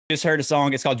Just heard a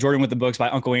song. It's called Jordan with the Books by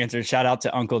Uncle Answer. Shout out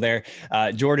to Uncle there.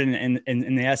 Jordan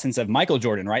in the essence of Michael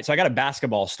Jordan, right? So I got a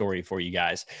basketball story for you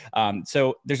guys.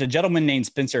 So there's a gentleman named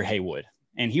Spencer Haywood,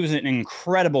 and he was an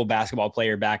incredible basketball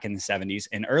player back in the 70s.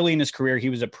 And early in his career, he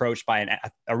was approached by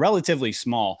a relatively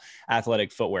small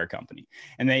athletic footwear company.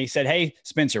 And they said, hey,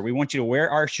 Spencer, we want you to wear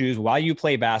our shoes while you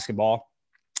play basketball,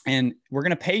 and we're going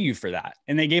to pay you for that.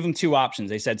 And they gave him two options.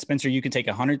 They said, Spencer, you can take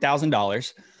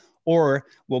 $100,000 or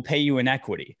we'll pay you in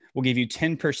equity. We'll give you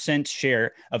 10%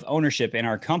 share of ownership in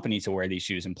our company to wear these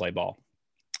shoes and play ball.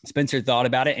 Spencer thought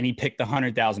about it and he picked the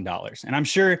 $100,000. And I'm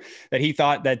sure that he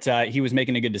thought that he was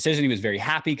making a good decision. He was very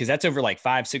happy because that's over like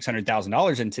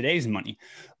 $500,000-$600,000 in today's money.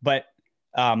 But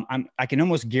I can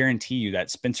almost guarantee you that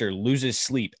Spencer loses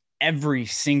sleep every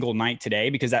single night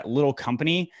today because that little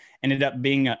company ended up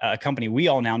being a company we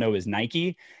all now know as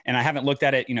Nike. And I haven't looked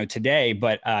at it, today,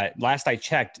 but last I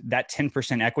checked, that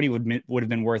 10% equity would have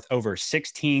been worth over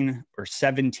 16 or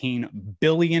 17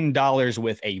 billion dollars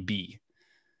with a B.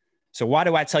 So why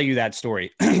do I tell you that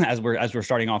story as we're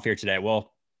starting off here today?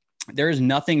 Well, there is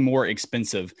nothing more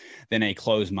expensive than a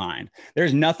closed mind.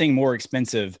 There's nothing more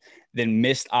expensive than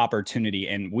missed opportunity.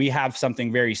 And we have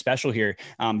something very special here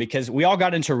because we all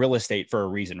got into real estate for a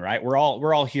reason, right? We're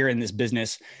all here in this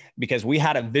business because we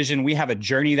had a vision. We have a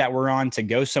journey that we're on to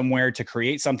go somewhere, to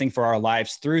create something for our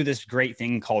lives through this great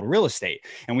thing called real estate.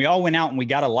 And we all went out and we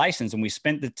got a license and we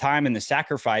spent the time and the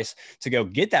sacrifice to go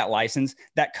get that license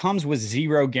that comes with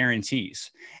zero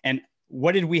guarantees. And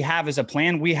what did we have as a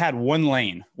plan? We had one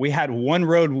lane. We had one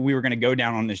road we were going to go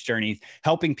down on this journey,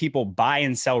 helping people buy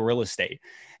and sell real estate.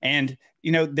 And,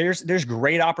 there's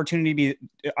great opportunity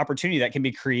that can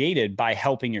be created by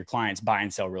helping your clients buy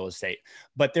and sell real estate.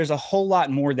 But there's a whole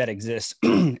lot more that exists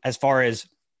as far as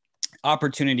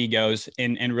opportunity goes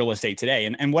in real estate today.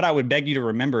 And what I would beg you to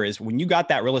remember is when you got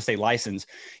that real estate license,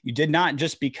 you did not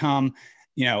just become,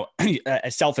 a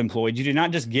self-employed. You did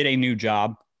not just get a new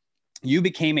job. You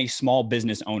became a small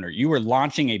business owner. You were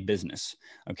launching a business.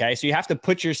 Okay. So you have to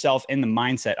put yourself in the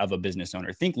mindset of a business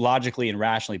owner. Think logically and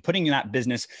rationally, putting that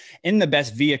business in the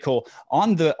best vehicle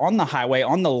on the highway,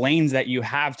 on the lanes that you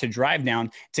have to drive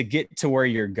down to get to where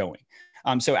you're going.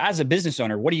 So as a business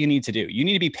owner, what do you need to do? You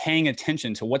need to be paying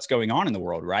attention to what's going on in the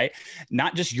world, right?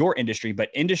 Not just your industry, but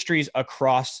industries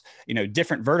across,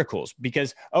 different verticals,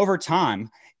 because over time,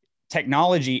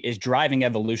 technology is driving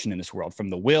evolution in this world, from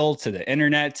the will to the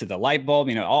internet to the light bulb,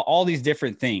 all these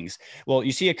different things. Well,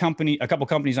 you see a couple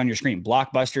companies on your screen,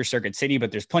 Blockbuster, Circuit City,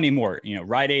 but there's plenty more,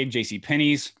 Rite Aid,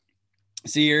 JCPenney's,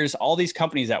 Sears, all these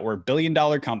companies that were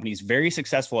billion-dollar companies, very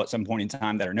successful at some point in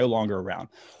time, that are no longer around.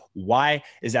 Why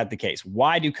is that the case?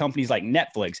 Why do companies like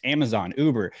Netflix, Amazon,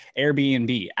 Uber,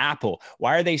 Airbnb, Apple,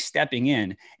 why are they stepping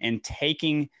in and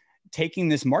taking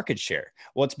this market share?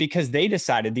 Well, it's because they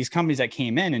decided, these companies that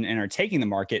came in and are taking the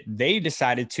market, they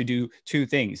decided to do two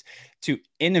things: to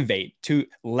innovate, to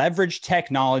leverage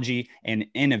technology and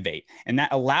innovate. And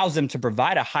that allows them to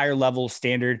provide a higher level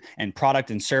standard and product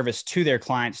and service to their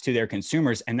clients, to their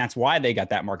consumers. And that's why they got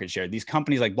that market share. These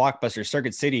companies like Blockbuster,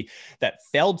 Circuit City, that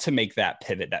failed to make that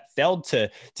pivot, that failed to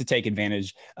take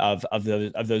advantage of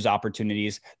those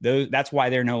opportunities, that's why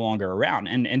they're no longer around.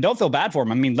 And don't feel bad for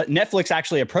them. I mean, Netflix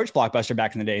actually approached Blockbuster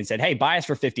back in the day and said, hey, buy us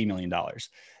for $50 million.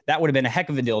 That would have been a heck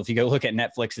of a deal if you go look at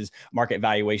Netflix's market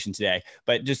valuation today.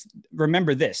 But just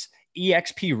remember this: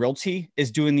 eXpRealty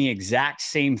is doing the exact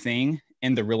same thing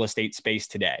in the real estate space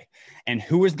today. And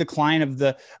who is the client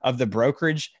of the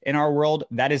brokerage in our world?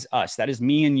 That is us. That is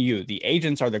me and you. The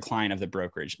agents are the client of the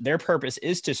brokerage. Their purpose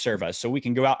is to serve us so we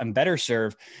can go out and better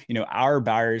serve, our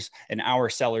buyers and our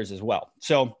sellers as well.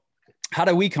 So how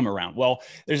do we come around? Well,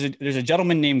 there's a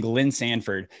gentleman named Glenn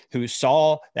Sanford who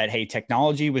saw that, hey,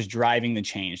 technology was driving the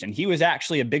change. And he was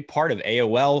actually a big part of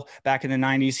AOL back in the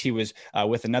 90s. He was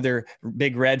with another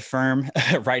big red firm,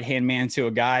 right-hand man to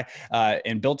a guy,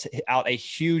 and built out a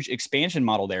huge expansion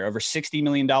model there, over $60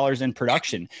 million in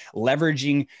production,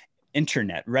 leveraging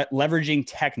internet, leveraging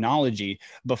technology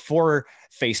before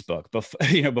Facebook,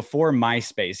 before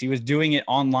MySpace. He was doing it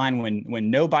online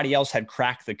when nobody else had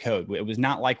cracked the code. It was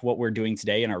not like what we're doing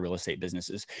today in our real estate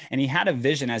businesses. And he had a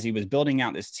vision as he was building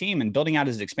out this team and building out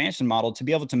his expansion model to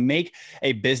be able to make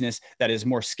a business that is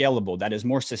more scalable, that is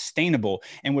more sustainable,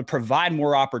 and would provide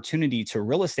more opportunity to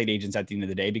real estate agents at the end of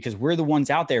the day, because we're the ones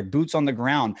out there, boots on the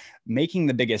ground, making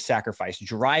the biggest sacrifice,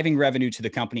 driving revenue to the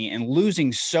company and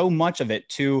losing so much of it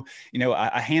to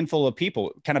a handful of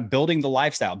people kind of building the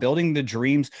lifestyle, building the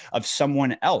dreams of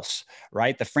someone else,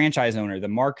 right? The franchise owner, the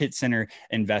market center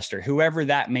investor, whoever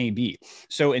that may be.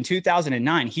 So in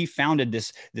 2009, he founded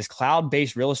this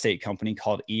cloud-based real estate company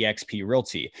called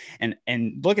eXpRealty. And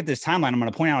look at this timeline. I'm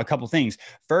going to point out a couple things.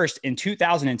 First, in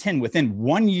 2010, within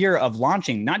 1 year of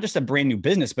launching not just a brand new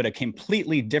business, but a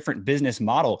completely different business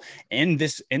model in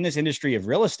this industry of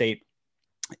real estate,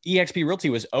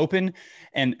 eXpRealty was open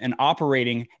and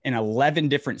operating in 11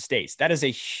 different states. That is a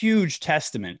huge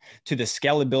testament to the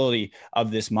scalability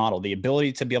of this model, the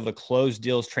ability to be able to close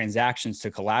deals, transactions,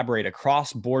 to collaborate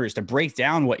across borders, to break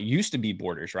down what used to be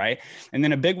borders, right? And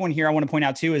then a big one here I want to point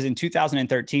out too is in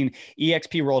 2013,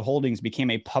 eXp World Holdings became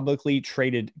a publicly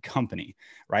traded company,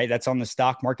 right? That's on the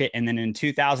stock market. And then in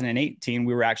 2018,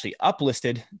 we were actually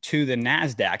uplisted to the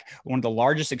NASDAQ, one of the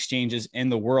largest exchanges in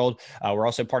the world. We're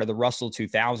also part of the Russell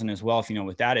 2000 as well, if you know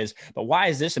what that is. But why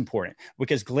is this important?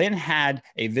 Because Glenn had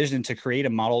a vision to create a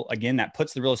model, again, that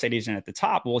puts the real estate agent at the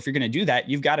top. Well, if you're going to do that,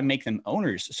 you've got to make them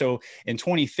owners. So in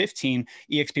 2015,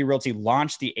 eXpRealty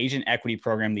launched the Agent Equity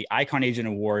Program, the Icon Agent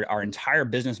Award. Our entire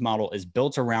business model is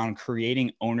built around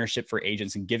creating ownership for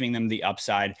agents and giving them the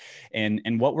upside.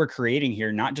 And what we're creating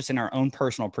here, not just in our own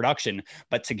personal production,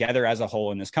 but together as a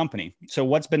whole in this company. So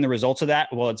what's been the results of that?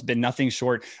 Well, it's been nothing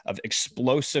short of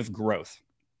explosive growth.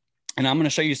 And I'm going to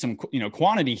show you some,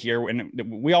 quantity here. And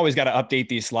we always got to update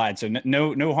these slides. So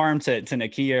no harm to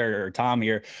Nakia or Tom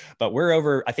here, but we're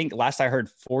over, I think last I heard,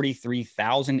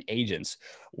 43,000 agents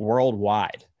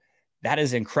worldwide. That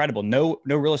is incredible. No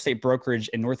real estate brokerage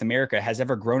in North America has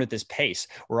ever grown at this pace.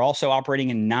 We're also operating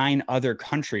in 9 other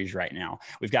countries right now.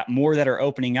 We've got more that are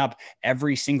opening up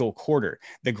every single quarter.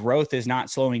 The growth is not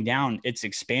slowing down. It's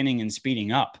expanding and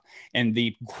speeding up. And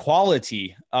the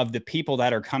quality of the people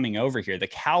that are coming over here, the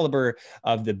caliber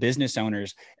of the business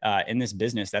owners in this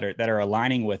business that are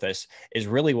aligning with us is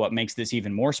really what makes this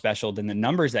even more special than the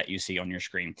numbers that you see on your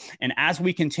screen. And as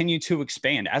we continue to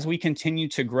expand, as we continue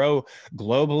to grow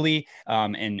globally,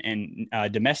 and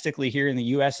domestically here in the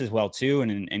US as well too,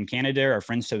 and in Canada, our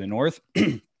friends to the north,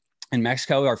 in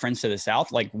Mexico, our friends to the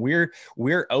south, like we're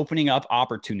opening up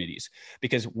opportunities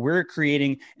because we're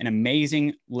creating an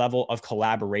amazing level of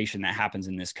collaboration that happens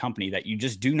in this company that you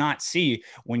just do not see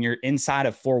when you're inside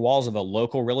of 4 walls of a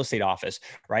local real estate office,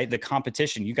 right? The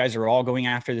competition, you guys are all going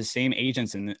after the same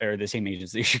agents or the same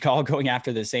agents. You're all going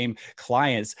after the same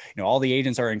clients. All the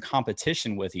agents are in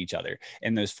competition with each other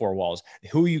in those 4 walls.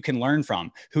 Who you can learn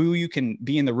from, who you can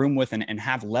be in the room with and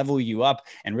have level you up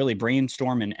and really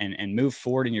brainstorm and move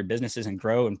forward in your businesses and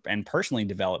grow and personally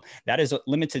develop. That is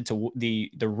limited to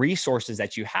the resources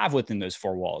that you have within those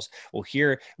 4 walls. Well,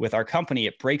 here with our company,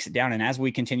 it breaks it down. And as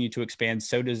we continue to expand,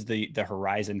 so does the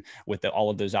horizon with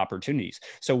all of those opportunities.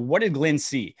 So what did Glenn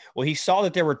see? Well, he saw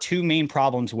that there were 2 main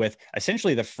problems with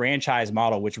essentially the franchise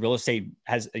model, which real estate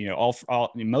has,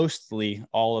 mostly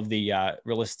all of the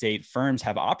real estate firms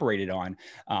have operated on.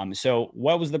 So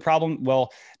what was the problem?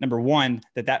 Well, number one,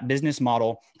 that business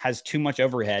model has too much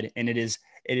overhead, and it is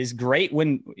great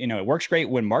when, it works great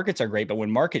when markets are great, but when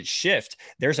markets shift,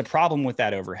 there's a problem with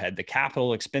that overhead, the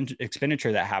capital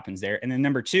expenditure that happens there. And then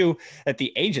number 2, that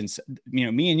the agents,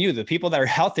 me and you, the people that are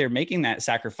out there making that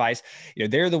sacrifice,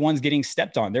 they're the ones getting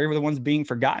stepped on. They're the ones being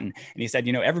forgotten. And he said,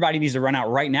 everybody needs to run out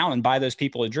right now and buy those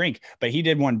people a drink, but he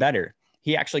did one better.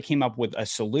 He actually came up with a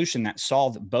solution that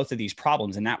solved both of these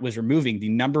problems. And that was removing the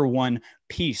number 1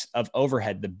 piece of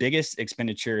overhead, the biggest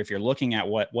expenditure, if you're looking at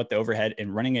what the overhead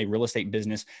in running a real estate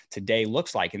business today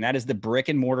looks like. And that is the brick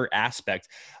and mortar aspect,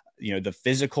 the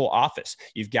physical office.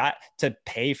 You've got to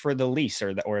pay for the lease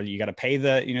or you got to pay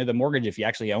the mortgage if you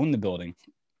actually own the building.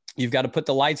 You've got to put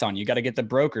the lights on. You got to get the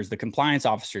brokers, the compliance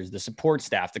officers, the support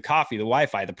staff, the coffee, the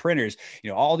Wi-Fi, the printers,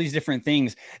 all these different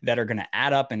things that are going to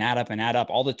add up and add up and add up.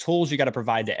 All the tools you got to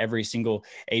provide to every single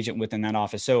agent within that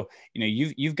office. So,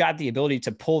 you've got the ability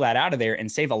to pull that out of there and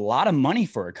save a lot of money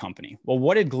for a company. Well,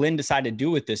 what did Glenn decide to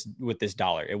do with this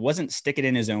dollar? It wasn't stick it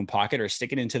in his own pocket or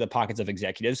stick it into the pockets of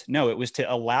executives. No, it was to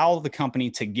allow the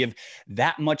company to give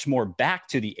that much more back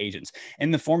to the agents in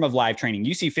the form of live training.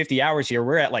 You see 50 hours here.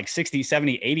 We're at like 60,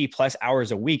 70, 80 plus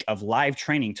hours a week of live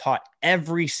training taught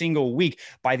every single week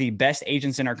by the best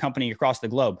agents in our company across the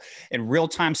globe and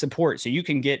real-time support. So you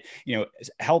can get,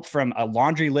 help from a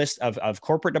laundry list of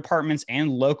corporate departments and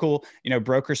local,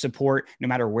 broker support, no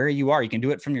matter where you are. You can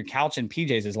do it from your couch and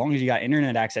PJs. As long as you got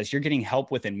internet access, you're getting help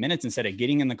within minutes instead of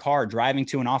getting in the car, driving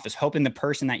to an office, hoping the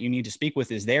person that you need to speak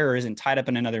with is there or isn't tied up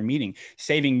in another meeting,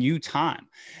 saving you time.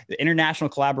 The international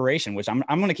collaboration, which I'm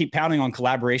going to keep pounding on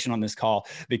collaboration on this call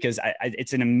because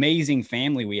it's an amazing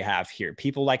family we have here.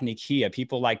 People like Nakia,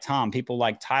 people like Tom, people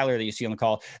like Tyler that you see on the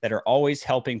call that are always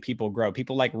helping people grow.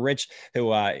 People like Rich, who,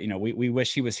 we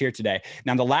wish he was here today.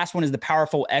 Now, the last one is the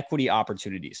powerful equity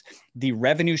opportunities, the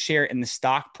revenue share and the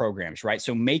stock programs, right?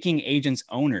 So making agents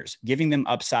owners, giving them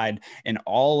upside in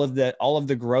all of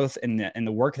the growth and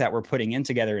the work that we're putting in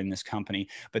together in this company,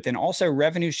 but then also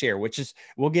revenue share, which is,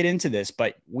 we'll get into this,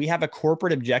 but we have a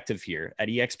corporate objective here at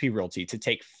eXpRealty to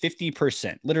take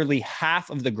 50%, literally half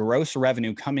of the gross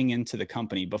revenue coming into the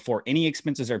company before any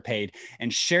expenses are paid,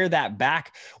 and share that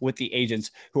back with the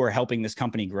agents who are helping this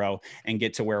company grow and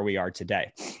get to where we are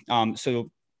today.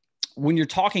 So when you're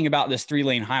talking about this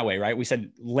 3-lane highway, right? We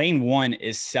said lane 1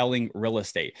 is selling real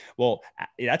estate. Well,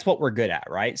 that's what we're good at,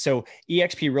 right? So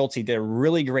eXpRealty did a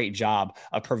really great job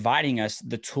of providing us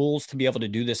the tools to be able to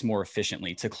do this more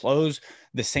efficiently, to close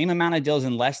the same amount of deals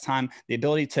in less time, the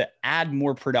ability to add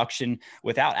more production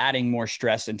without adding more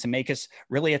stress, and to make us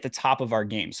really at the top of our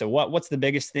game. So what's the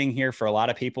biggest thing here for a lot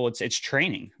of people? It's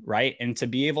training, right? And to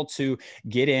be able to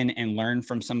get in and learn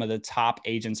from some of the top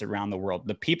agents around the world,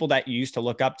 the people that you used to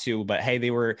look up to, but hey, they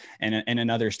were in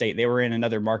another state, they were in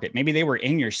another market, maybe they were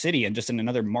in your city and just in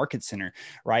another market center,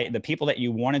 right? The people that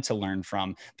you wanted to learn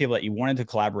from, people that you wanted to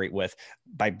collaborate with,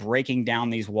 by breaking down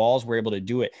these walls, we're able to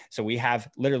do it. So we have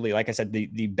literally, like I said,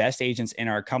 the best agents in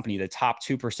our company, the top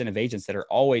 2% of agents that are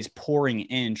always pouring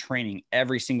in training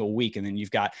every single week. And then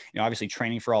you've got, obviously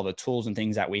training for all the tools and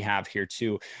things that we have here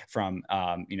too from,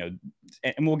 and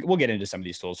we'll get into some of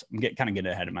these tools. I'm kind of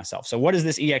getting ahead of myself. So what does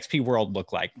this eXp world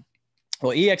look like?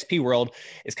 Well, eXp World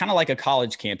is kind of like a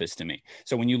college campus to me.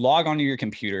 So when you log onto your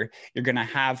computer, you're going to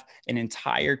have an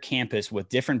entire campus with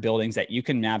different buildings that you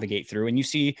can navigate through. And you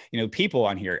see, people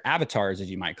on here, avatars,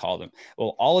 as you might call them.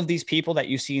 Well, all of these people that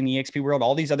you see in the eXp World,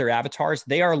 all these other avatars,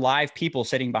 they are live people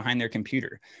sitting behind their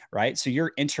computer, right? So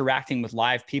you're interacting with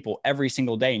live people every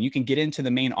single day, and you can get into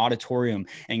the main auditorium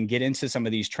and get into some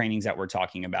of these trainings that we're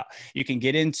talking about. You can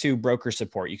get into broker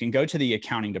support. You can go to the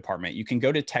accounting department. You can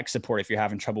go to tech support if you're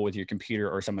having trouble with your computer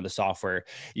or some of the software.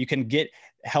 You can get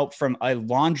help from a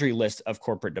laundry list of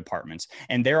corporate departments.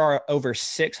 And there are over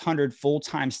 600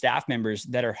 full-time staff members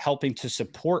that are helping to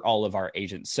support all of our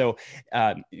agents. So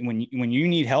when you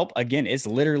need help, again, it's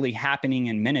literally happening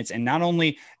in minutes. And not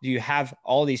only do you have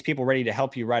all these people ready to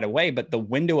help you right away, but the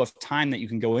window of time that you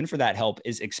can go in for that help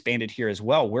is expanded here as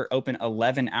well. We're open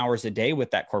 11 hours a day with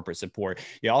that corporate support.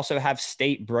 You also have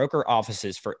state broker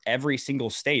offices for every single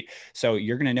state. So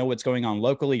you're going to know what's going on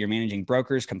locally. You're managing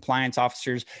brokers, compliance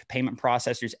officers, payment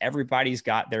processors. Everybody's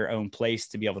got their own place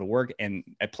to be able to work, and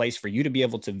a place for you to be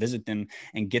able to visit them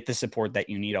and get the support that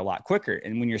you need a lot quicker.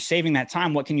 And when you're saving that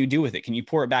time, what can you do with it? Can you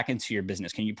pour it back into your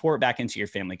business? Can you pour it back into your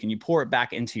family? Can you pour it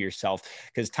back into yourself?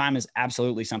 Because time is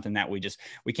absolutely something that we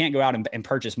can't go out and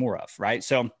purchase more of, right?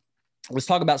 So let's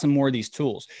talk about some more of these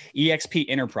tools. eXp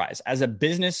Enterprise. As a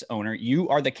business owner, you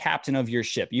are the captain of your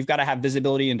ship. You've got to have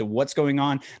visibility into what's going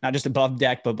on, not just above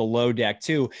deck, but below deck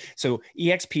too. So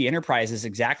eXp Enterprise is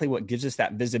exactly what gives us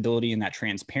that visibility and that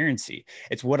transparency.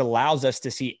 It's what allows us to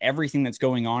see everything that's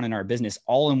going on in our business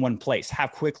all in one place.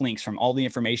 Have quick links from all the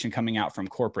information coming out from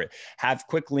corporate. Have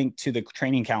quick link to the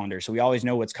training calendar, so we always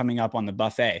know what's coming up on the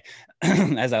buffet,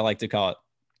 as I like to call it.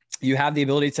 You have the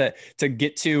ability to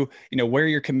get to, where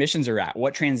your commissions are at.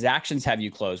 What transactions have you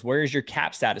closed? Where is your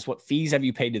cap status? What fees have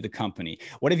you paid to the company?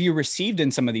 What have you received in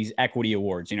some of these equity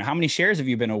awards? How many shares have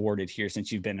you been awarded here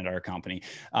since you've been at our company?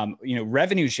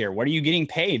 Revenue share. What are you getting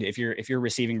paid if you're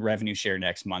receiving revenue share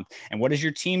next month? And what is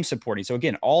your team supporting? So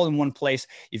again, all in one place,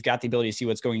 you've got the ability to see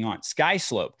what's going on. Sky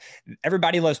Slope.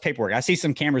 Everybody loves paperwork. I see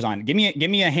some cameras on. Give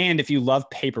me a hand if you love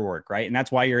paperwork, right? And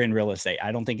that's why you're in real estate.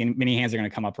 I don't think many hands are going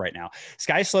to come up right now.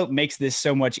 Sky Slope makes this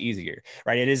so much easier,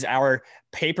 right? It is our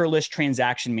paperless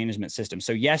transaction management system.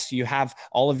 So yes, you have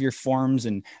all of your forms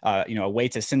and a way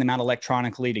to send them out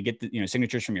electronically to get the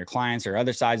signatures from your clients or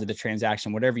other sides of the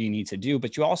transaction, whatever you need to do.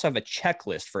 But you also have a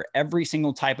checklist for every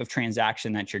single type of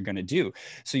transaction that you're going to do.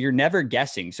 So you're never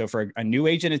guessing. So for a new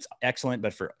agent, it's excellent.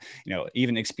 But for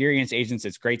even experienced agents,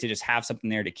 it's great to just have something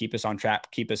there to keep us on track,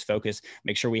 keep us focused,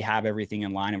 make sure we have everything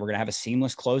in line, and we're going to have a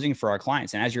seamless closing for our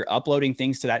clients. And as you're uploading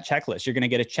things to that checklist, you're going to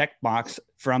get a checkbox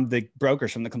from the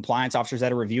brokers, from the compliance officers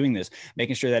that are reviewing this,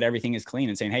 making sure that everything is clean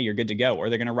and saying, hey, you're good to go. Or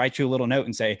they're going to write you a little note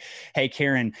and say, hey,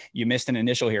 Karen, you missed an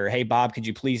initial here. Or, hey, Bob, could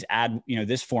you please add,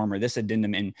 this form or this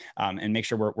addendum in and make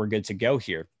sure we're good to go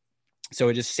here. So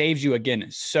it just saves you, again,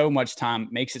 so much time,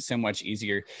 makes it so much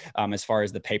easier as far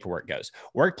as the paperwork goes.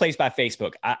 Workplace by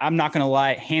Facebook. I'm not going to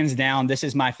lie, hands down, this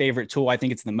is my favorite tool. I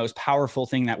think it's the most powerful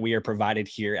thing that we are provided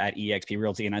here at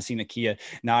eXpRealty. And I see Nakia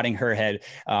nodding her head.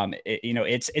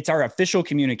 It's our official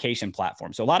communication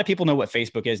platform. So a lot of people know what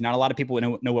Facebook is. Not a lot of people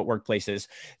know what Workplace is.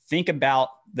 Think about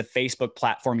the Facebook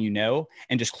platform,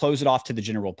 and just close it off to the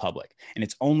general public. And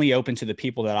it's only open to the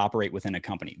people that operate within a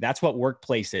company. That's what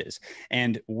Workplace is.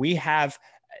 And we have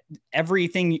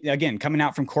everything, again, coming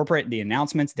out from corporate, the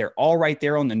announcements, they're all right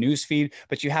there on the news feed,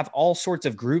 but you have all sorts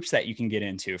of groups that you can get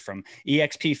into, from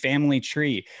eXp family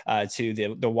tree to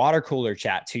the water cooler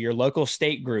chat, to your local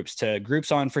state groups, to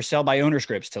groups on for sale by owners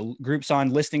groups, to groups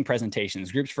on listing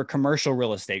presentations, groups for commercial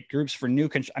real estate, groups for new,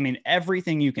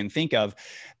 everything you can think of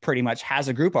pretty much has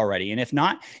a group already. And if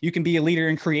not, you can be a leader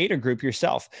and create a group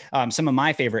yourself. Some of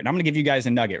my favorite, and I'm going to give you guys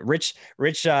a nugget. Rich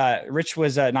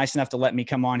was nice enough to let me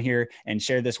come on here and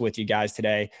share this with you guys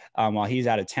today while he's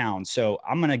out of town. So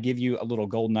I'm going to give you a little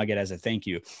gold nugget as a thank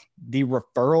you. The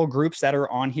referral groups that are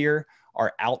on here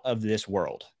are out of this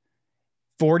world.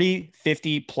 40,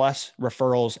 50 plus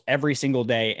referrals every single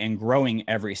day and growing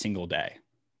every single day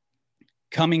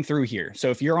coming through here. So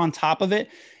if you're on top of it,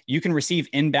 you can receive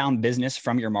inbound business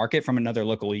from your market from another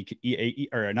local another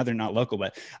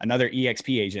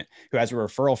eXp agent who has a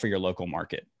referral for your local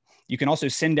market. You can also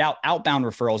send out outbound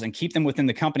referrals and keep them within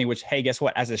the company, which, hey, guess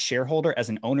what? As a shareholder, as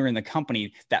an owner in the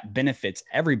company, that benefits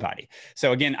everybody.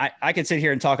 So again, I could sit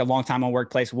here and talk a long time on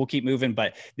Workplace. We'll keep moving,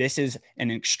 but this is an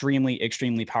extremely,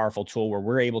 extremely powerful tool where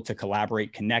we're able to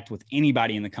collaborate, connect with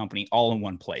anybody in the company all in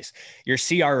one place. Your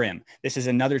CRM. This is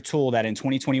another tool that in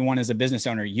 2021 as a business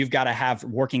owner, you've got to have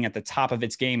working at the top of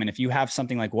its game. And if you have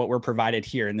something like what we're provided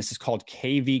here, and this is called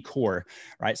KV Core,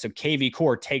 right? So KV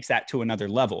Core takes that to another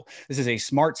level. This is a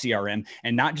smart CRM.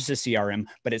 And not just a CRM,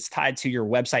 but it's tied to your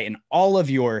website and all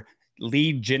of your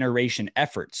lead generation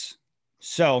efforts.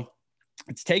 So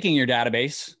it's taking your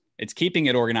database, it's keeping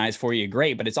it organized for you,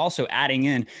 great, but it's also adding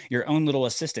in your own little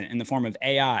assistant in the form of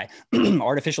AI,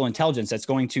 artificial intelligence that's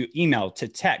going to email, to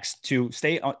text, to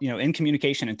stay in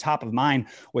communication and top of mind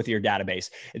with your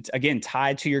database. It's, again,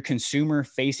 tied to your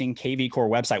consumer-facing KV Core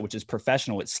website, which is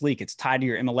professional, it's sleek, it's tied to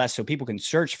your MLS so people can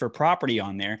search for property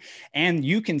on there, and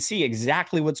you can see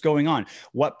exactly what's going on,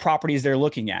 what properties they're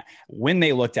looking at, when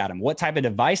they looked at them, what type of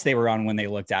device they were on when they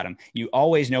looked at them. You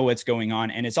always know what's going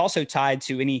on, and it's also tied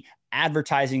to any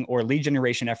advertising or lead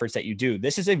generation efforts that you do.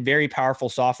 This is a very powerful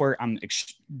software. I'm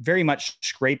very much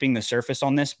scraping the surface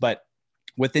on this, but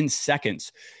within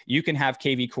seconds, you can have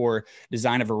KV Core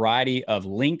design a variety of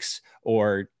links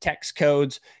or text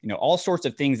codes, all sorts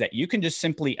of things that you can just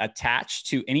simply attach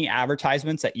to any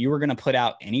advertisements that you were going to put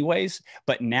out anyways.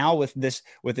 But now with this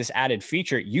added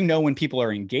feature, when people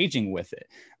are engaging with it,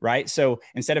 right? So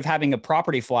instead of having a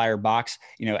property flyer box,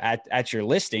 at your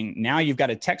listing, now you've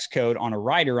got a text code on a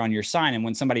rider on your sign. And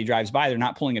when somebody drives by, they're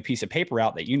not pulling a piece of paper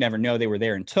out that you never know they were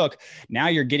there and took. Now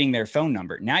you're getting their phone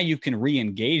number. Now you can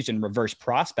re-engage and reverse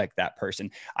prospect that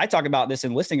person. I talk about this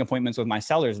in listing appointments with my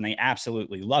sellers, and they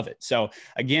absolutely love it. So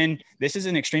again, this is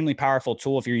an extremely powerful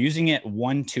tool. If you're using it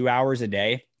 1-2 hours a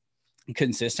day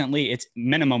consistently, it's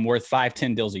minimum worth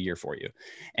 5-10 deals a year for you.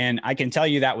 And I can tell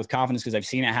you that with confidence because I've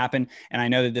seen it happen. And I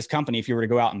know that this company, if you were to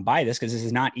go out and buy this, because this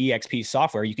is not eXp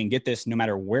software, you can get this no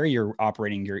matter where you're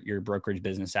operating your brokerage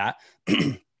business at.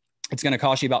 It's going to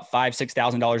cost you about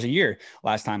 $5,000-$6,000 a year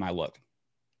last time I looked.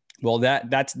 Well,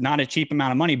 that's not a cheap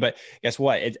amount of money, but guess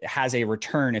what? It has a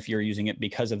return if you're using it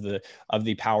because of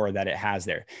the power that it has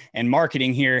there. And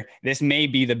marketing here, this may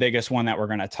be the biggest one that we're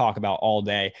going to talk about all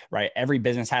day, right? Every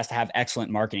business has to have excellent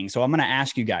marketing. So I'm going to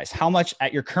ask you guys, how much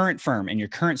at your current firm, in your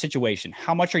current situation,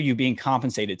 how much are you being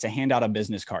compensated to hand out a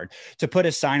business card, to put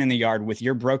a sign in the yard with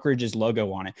your brokerage's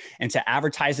logo on it, and to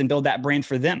advertise and build that brand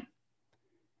for them?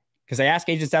 Because I ask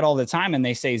agents that all the time and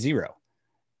they say zero.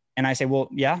 And I say, well,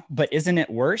 yeah, but isn't it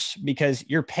worse? Because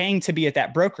you're paying to be at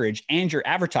that brokerage and you're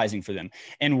advertising for them.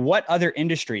 And what other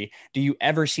industry do you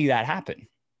ever see that happen?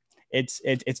 It's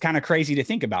kind of crazy to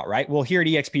think about, right? Well, here at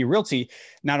eXpRealty,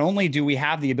 not only do we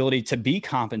have the ability to be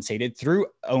compensated through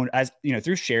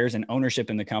shares and ownership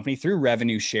in the company, through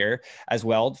revenue share as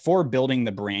well, for building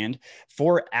the brand,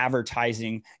 for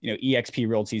advertising,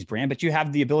 eXpRealty's brand, but you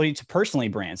have the ability to personally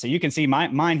brand. So you can see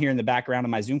mine here in the background of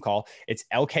my Zoom call. It's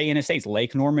LK Estates.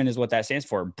 Lake Norman is what that stands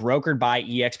for. Brokered by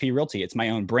eXpRealty. It's my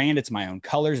own brand. It's my own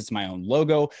colors. It's my own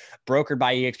logo. Brokered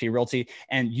by eXpRealty.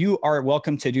 And you are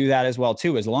welcome to do that as well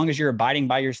too, as long as you're abiding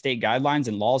by your state guidelines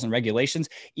and laws and regulations,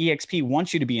 eXp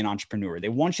wants you to be an entrepreneur. They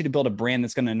want you to build a brand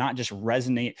that's going to not just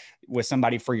resonate with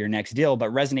somebody for your next deal, but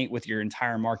resonate with your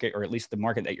entire market, or at least the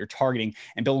market that you're targeting,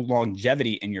 and build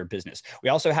longevity in your business. We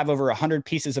also have over 100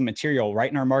 pieces of material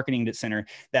right in our marketing center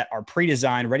that are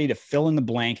pre-designed, ready to fill in the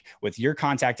blank with your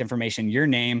contact information, your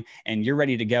name, and you're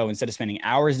ready to go instead of spending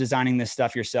hours designing this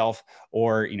stuff yourself,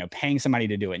 or, you know, paying somebody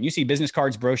to do it. And you see business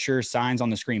cards, brochures, signs on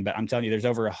the screen, but I'm telling you, there's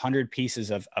over 100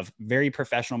 pieces of very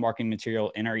professional marketing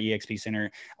material in our eXp center,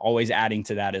 always adding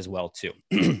to that as well too.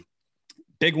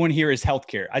 Big one here is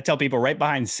healthcare. I tell people right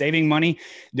behind saving money,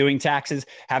 doing taxes,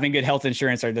 having good health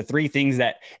insurance are the three things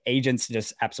that agents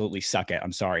just absolutely suck at.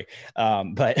 I'm sorry.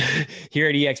 But here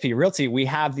at eXpRealty, we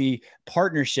have the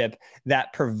partnership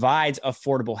that provides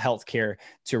affordable healthcare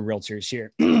to realtors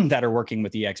here that are working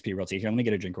with eXpRealty. Here, let me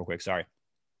get a drink real quick. Sorry.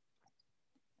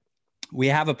 We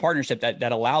have a partnership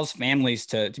that allows families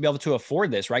to be able to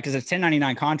afford this, right? Because it's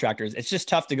 1099 contractors. It's just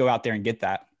tough to go out there and get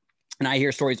that. And I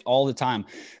hear stories all the time,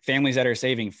 families that are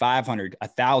saving $500,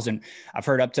 $1,000. I've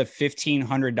heard up to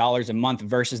 $1,500 a month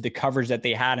versus the coverage that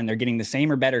they had, and they're getting the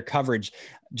same or better coverage,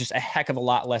 just a heck of a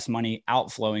lot less money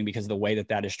outflowing because of the way that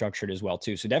that is structured as well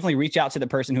too. So definitely reach out to the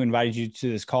person who invited you to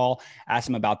this call. Ask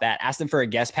them about that. Ask them for a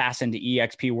guest pass into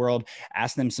eXp world.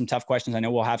 Ask them some tough questions. I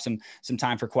know we'll have some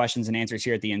time for questions and answers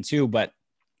here at the end too. But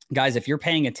guys, if you're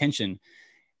paying attention,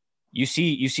 you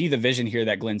see the vision here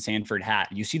that Glenn Sanford had.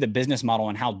 You see the business model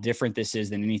and how different this is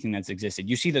than anything that's existed.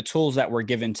 You see the tools that were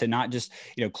given to not just,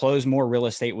 you know, close more real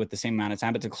estate with the same amount of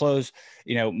time, but to close,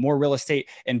 you know, more real estate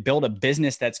and build a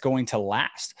business that's going to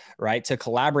last, right? To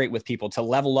collaborate with people, to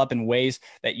level up in ways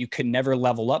that you could never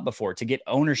level up before, to get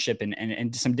ownership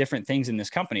and some different things in this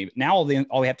company. Now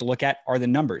all we have to look at are the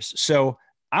numbers. So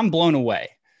I'm blown away.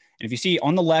 And if you see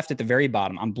on the left at the very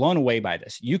bottom, I'm blown away by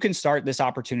this. You can start this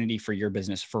opportunity for your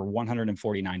business for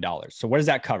 $149. So what does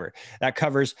that cover? That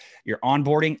covers your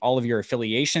onboarding, all of your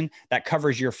affiliation. That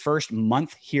covers your first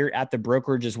month here at the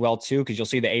brokerage as well too, because you'll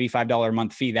see the $85 a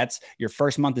month fee. That's your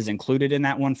first month is included in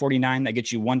that $149. That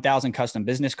gets you 1,000 custom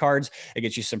business cards. It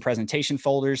gets you some presentation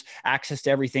folders, access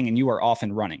to everything, and you are off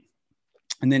and running.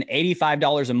 And then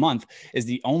 $85 a month is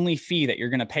the only fee that you're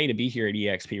going to pay to be here at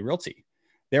eXpRealty.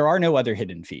 There are no other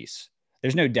hidden fees.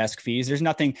 There's no desk fees. There's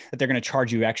nothing that they're going to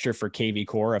charge you extra for KV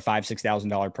Core, a $5,000,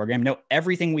 $6,000 program. No,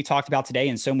 everything we talked about today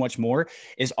and so much more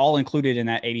is all included in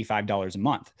that $85 a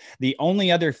month. The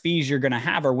only other fees you're going to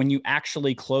have are when you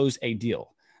actually close a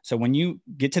deal. So when you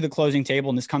get to the closing table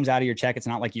and this comes out of your check, it's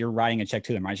not like you're writing a check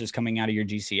to them, right? It's just coming out of your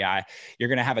GCI. You're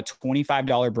going to have a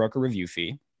 $25 broker review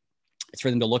fee. It's for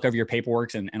them to look over your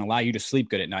paperwork and allow you to sleep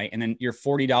good at night. And then your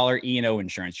 $40 E&O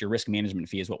insurance, your risk management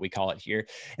fee is what we call it here.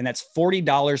 And that's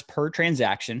 $40 per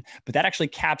transaction, but that actually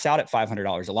caps out at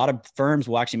 $500. A lot of firms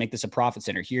will actually make this a profit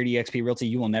center. Here at eXpRealty,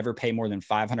 you will never pay more than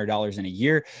 $500 in a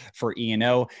year for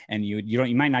E&O. And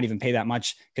you might not even pay that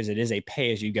much because it is a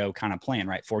pay as you go kind of plan,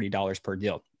 right? $40 per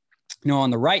deal. Now,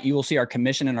 on the right, you will see our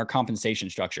commission and our compensation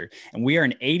structure. And we are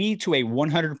an 80 to a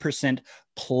 100%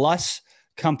 plus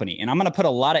company. And I'm going to put a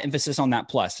lot of emphasis on that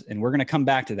plus, and we're going to come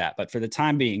back to that. But for the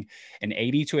time being, an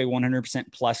 80 to a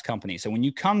 100% plus company. So when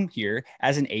you come here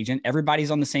as an agent, everybody's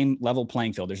on the same level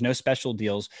playing field. There's no special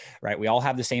deals, right? We all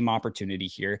have the same opportunity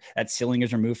here. That ceiling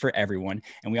is removed for everyone.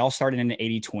 And we all started in an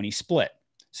 80-20 split.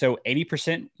 So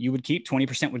 80% you would keep,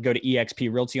 20% would go to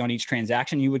eXpRealty on each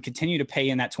transaction. You would continue to pay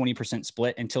in that 20%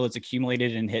 split until it's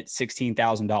accumulated and hit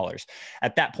 $16,000.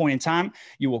 At that point in time,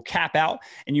 you will cap out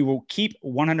and you will keep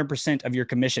 100% of your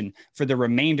commission for the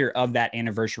remainder of that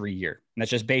anniversary year. And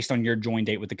that's just based on your join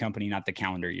date with the company, not the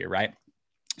calendar year, right?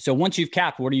 So once you've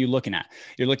capped, what are you looking at?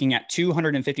 You're looking at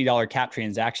 $250 cap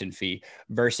transaction fee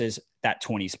versus that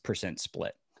 20%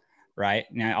 split. Right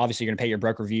now, obviously, you're going to pay your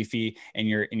broker review fee and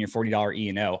your $40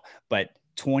 E&O, but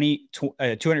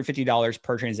 $250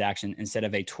 per transaction instead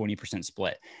of a 20%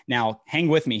 split. Now, hang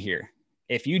with me here.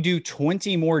 If you do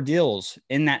 20 more deals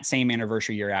in that same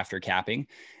anniversary year after capping,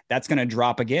 that's going to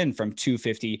drop again from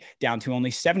 $250 down to only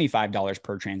 $75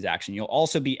 per transaction. You'll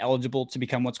also be eligible to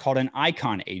become what's called an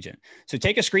icon agent. So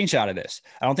take a screenshot of this.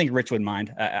 I don't think Rich would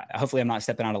mind. Hopefully I'm not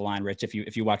stepping out of line, Rich,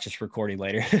 if you watch this recording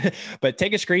later, but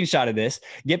take a screenshot of this,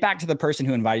 get back to the person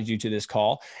who invited you to this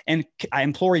call. And I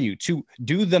implore you to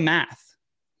do the math.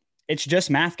 It's just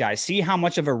math, guys. See how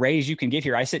much of a raise you can get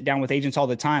here. I sit down with agents all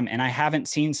the time, and I haven't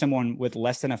seen someone with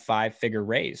less than a 5-figure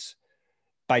raise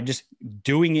by just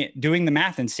doing the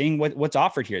math and seeing what's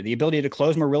offered here. The ability to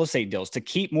close more real estate deals, to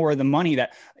keep more of the money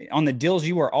that on the deals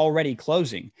you are already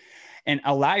closing, and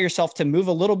allow yourself to move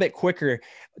a little bit quicker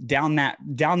down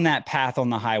that path on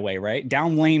the highway, right?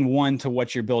 Down lane one to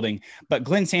what you're building. But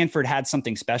Glenn Sanford had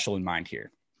something special in mind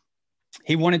here.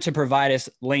 He wanted to provide us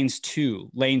lanes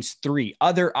 2, lanes 3,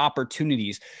 other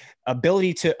opportunities,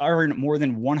 ability to earn more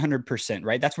than 100%,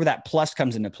 right? That's where that plus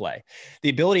comes into play. The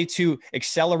ability to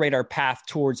accelerate our path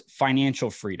towards financial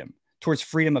freedom, towards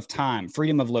freedom of time,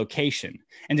 freedom of location,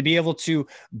 and to be able to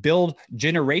build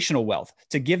generational wealth,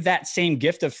 to give that same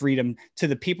gift of freedom to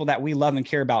the people that we love and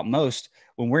care about most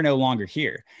when we're no longer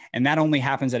here. And that only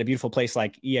happens at a beautiful place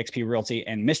like eXpRealty.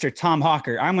 And Mr. Tom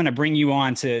Hocker, I'm going to bring you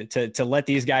on to let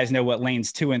these guys know what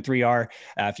lanes 2 and 3 are.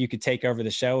 If you could take over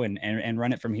the show and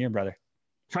run it from here, brother.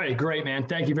 Trey, great, man.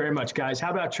 Thank you very much, guys.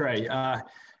 How about Trey?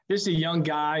 This is a young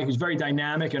guy who's very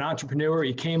dynamic, an entrepreneur.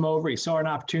 He came over, he saw an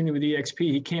opportunity with eXp.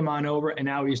 He came on over, and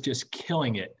now he's just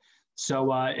killing it.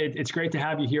 So it's great to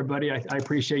have you here, buddy. I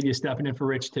appreciate you stepping in for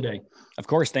Rich today. Of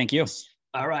course. Thank you.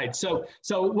 All right. So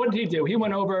what did he do? He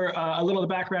went over a little of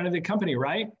the background of the company,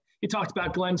 right? He talked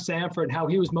about Glenn Sanford, how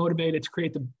he was motivated to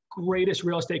create the greatest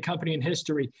real estate company in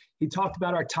history. He talked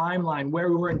about our timeline, where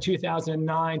we were in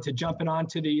 2009 to jumping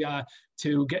onto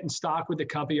to getting stock with the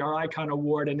company, our Icon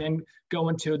Award, and then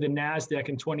going to the NASDAQ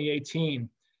in 2018.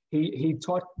 He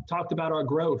talked about our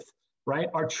growth, right?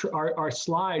 Our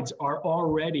slides are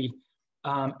already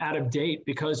out of date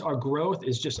because our growth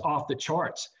is just off the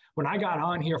charts. When I got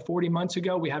on here 40 months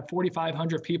ago, we had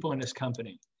 4,500 people in this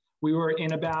company. We were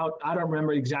in about, I don't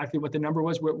remember exactly what the number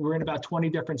was, we're in about 20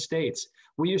 different states.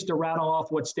 We used to rattle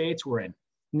off what states we're in.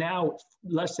 Now,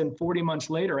 less than 40 months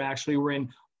later, actually, we're in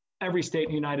every state in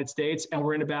the United States, and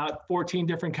we're in about 14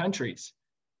 different countries.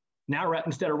 Now,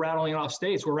 instead of rattling off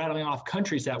states, we're rattling off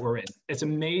countries that we're in. It's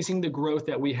amazing the growth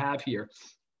that we have here.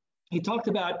 He talked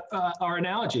about our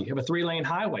analogy of a 3-lane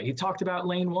highway. He talked about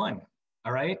lane 1.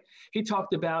 All right. He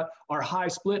talked about our high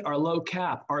split, our low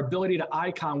cap, our ability to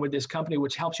icon with this company,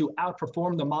 which helps you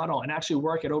outperform the model and actually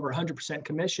work at over 100%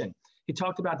 commission. He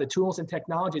talked about the tools and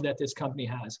technology that this company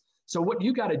has. So what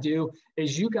you got to do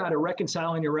is you got to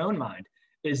reconcile in your own mind.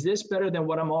 Is this better than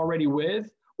what I'm already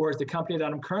with? Or is the company that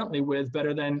I'm currently with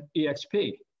better than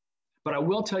eXp? But I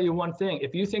will tell you one thing.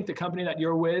 If you think the company that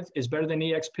you're with is better than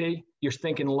eXp,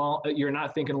 you're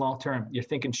not thinking long term. You're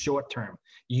thinking short term.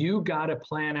 You got to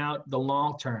plan out the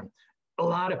long term. A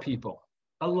lot of people,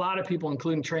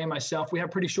 including Trea and myself, we have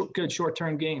pretty good short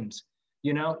term games.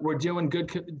 You know, we're doing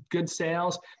good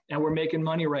sales and we're making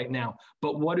money right now.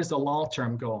 But what is the long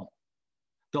term goal?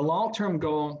 The long term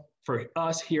goal for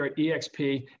us here at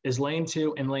eXp is lane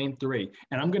 2 and lane 3.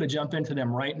 And I'm going to jump into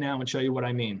them right now and show you what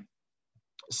I mean.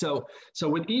 So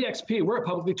with eXp, we're a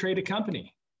publicly traded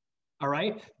company, all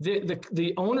right?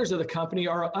 The owners of the company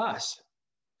are us.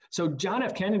 So John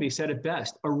F. Kennedy said it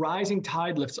best, a rising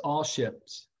tide lifts all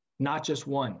ships, not just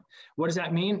one. What does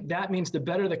that mean? That means the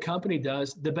better the company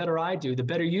does, the better I do, the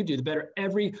better you do, the better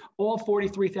all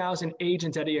 43,000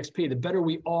 agents at eXp, the better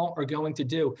we all are going to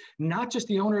do, not just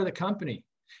the owner of the company.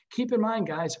 Keep in mind,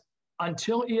 guys,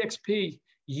 until eXp,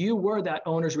 you were that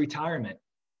owner's retirement,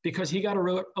 because he got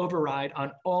a override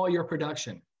on all your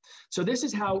production. So this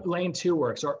is how lane 2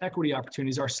 works, our equity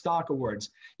opportunities, our stock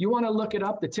awards. You want to look it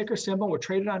up, the ticker symbol, we're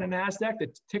traded on a NASDAQ,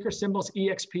 the ticker symbol is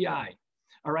EXPI.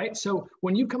 All right, so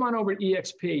when you come on over to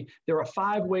eXp, there are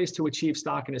 5 ways to achieve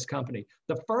stock in this company.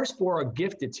 The first 4 are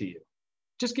gifted to you,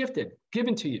 just gifted,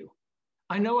 given to you.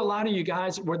 I know a lot of you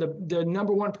guys were the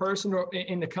number 1 person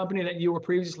in the company that you were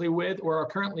previously with or are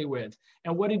currently with.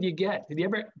 And what did you get? Did you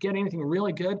ever get anything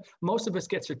really good? Most of us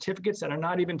get certificates that are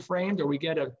not even framed, or we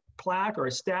get a plaque or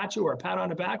a statue or a pat on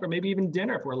the back, or maybe even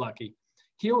dinner if we're lucky.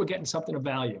 Here we're getting something of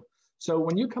value. So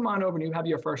when you come on over and you have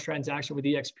your first transaction with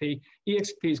eXp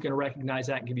is going to recognize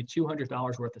that and give you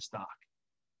 $200 worth of stock.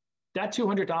 That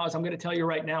 $200, I'm going to tell you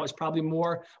right now, is probably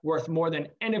worth more than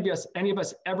any of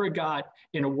us ever got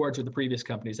in awards with the previous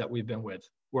companies that we've been with.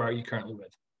 Where are you currently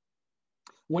with?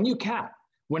 When you cap,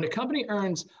 when a company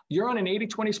earns, you're on an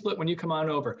 80-20 split when you come on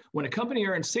over. When a company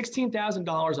earns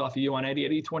 $16,000 off of you on an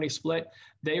 80-20 split,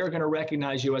 they are going to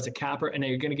recognize you as a capper, and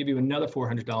they're going to give you another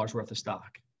 $400 worth of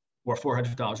stock. Or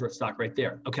 $400 worth of stock right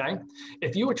there, okay?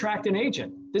 If you attract an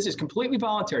agent, this is completely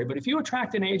voluntary, but if you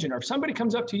attract an agent, or if somebody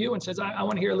comes up to you and says, I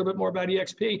want to hear a little bit more about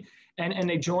eXp, and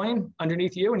they join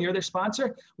underneath you and you're their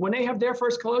sponsor, when they have their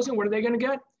first closing, what are they going to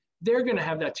get? They're going to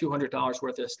have that $200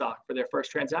 worth of stock for their first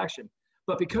transaction.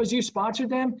 But because you sponsored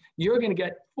them, you're going to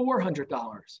get $400.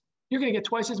 You're going to get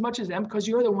twice as much as them because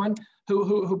you're the one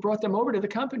who brought them over to the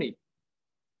company.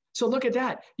 So look at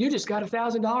that. You just got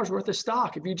 $1,000 worth of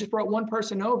stock if you just brought one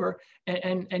person over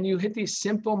and you hit these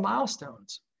simple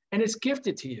milestones, and it's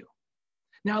gifted to you.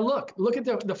 Now look at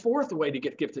the 4th way to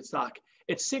get gifted stock.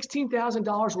 It's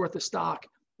 $16,000 worth of stock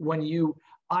when you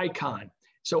icon.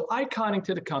 So iconing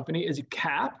to the company is a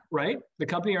cap, right? The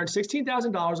company earns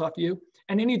 $16,000 off you,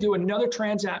 and then you do another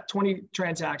 20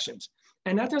 transactions.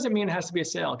 And that doesn't mean it has to be a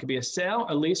sale. It could be a sale,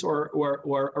 a lease, or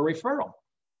a referral.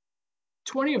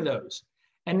 20 of those.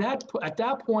 And that at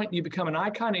that point, you become an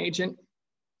icon agent,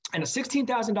 and the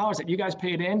 $16,000 that you guys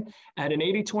paid in at an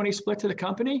 80-20 split to the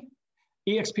company,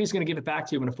 eXp is going to give it back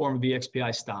to you in the form of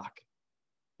eXpi stock.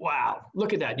 Wow,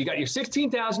 look at that. You got your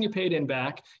 $16,000 you paid in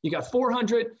back. You got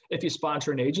 $400 if you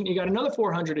sponsor an agent. You got another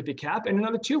 $400 if you cap, and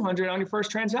another $200 on your first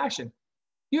transaction.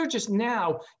 You're just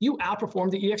now, you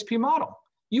outperformed the eXp model.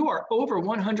 You are over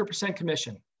 100%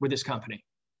 commission with this company.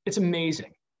 It's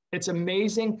amazing. It's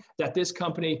amazing that this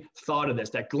company thought of this,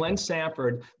 that Glenn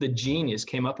Sanford, the genius,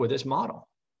 came up with this model.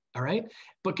 All right.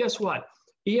 But guess what?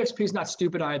 eXp is not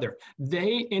stupid either.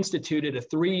 They instituted a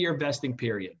 3-year vesting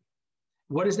period.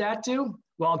 What does that do?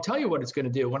 Well, I'll tell you what it's going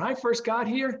to do. When I first got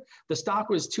here, the stock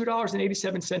was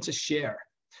 $2.87 a share.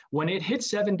 When it hit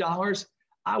 $7,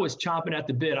 I was chomping at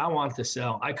the bit. I wanted to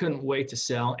sell. I couldn't wait to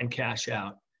sell and cash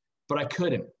out. But I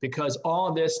couldn't, because all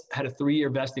of this had a 3-year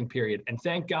vesting period. And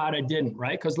thank God I didn't,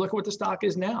 right? Because look at what the stock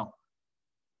is now.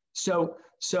 So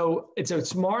it's a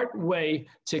smart way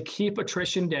to keep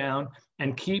attrition down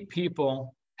and keep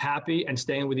people happy and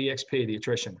staying with eXp, the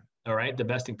attrition, all right, the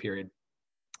vesting period.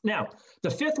 Now, the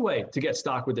 5th way to get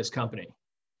stock with this company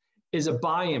is a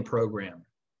buy-in program.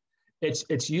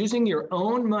 It's using your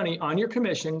own money on your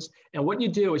commissions, and what you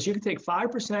do is you can take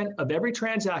 5% of every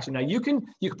transaction. Now, you can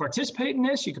participate in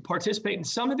this, you can participate in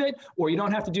some of it, or you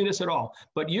don't have to do this at all.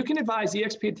 But you can advise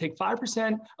eXp to take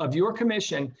 5% of your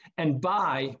commission and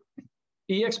buy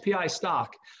eXpi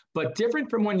stock. But different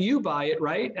from when you buy it,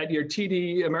 right, at your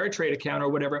TD Ameritrade account or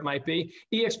whatever it might be,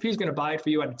 eXp is going to buy it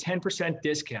for you at a 10%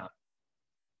 discount.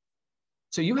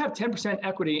 So you have 10%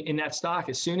 equity in that stock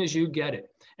as soon as you get it.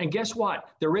 And guess what?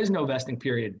 There is no vesting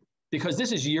period because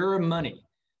this is your money.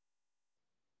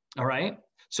 All right.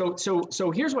 So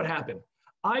here's what happened.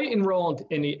 I enrolled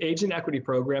in the agent equity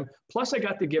program, plus I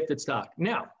got the gifted stock.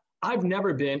 Now, I've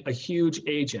never been a huge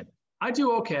agent. I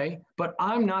do okay, but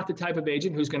I'm not the type of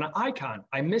agent who's going to icon.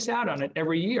 I miss out on it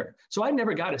every year. So I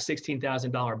never got a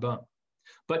 $16,000 bump.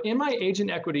 But in my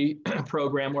agent equity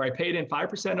program, where I paid in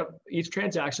 5% of each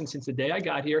transaction since the day I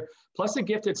got here, plus the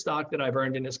gifted stock that I've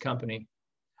earned in this company,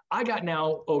 I got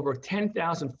now over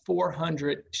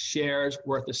 10,400 shares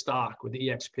worth of stock with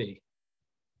eXp.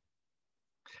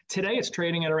 Today, it's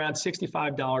trading at around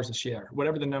 $65 a share,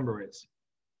 whatever the number is.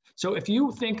 So if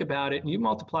you think about it and you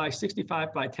multiply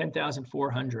 65 by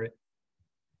 10,400,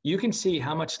 you can see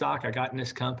how much stock I got in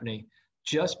this company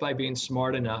just by being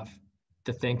smart enough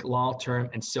to think long-term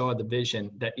and saw the vision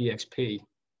that eXp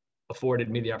afforded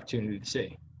me the opportunity to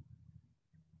see.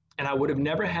 And I would have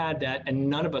never had that, and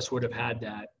none of us would have had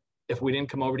that if we didn't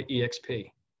come over to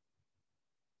eXp.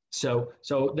 So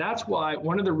that's why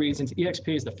one of the reasons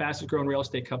eXp is the fastest growing real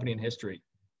estate company in history.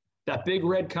 That big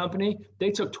red company,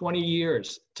 they took 20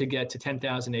 years to get to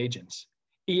 10,000 agents.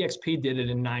 eXp did it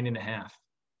in 9.5.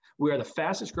 We are the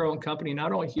fastest growing company,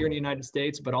 not only here in the United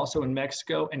States, but also in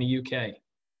Mexico and the UK.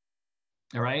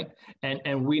 All right.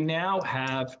 And we now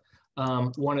have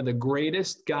one of the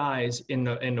greatest guys in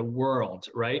the world,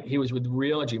 right? He was with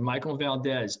Realogy, Michael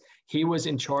Valdez. He was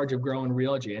in charge of growing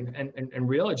Realogy. And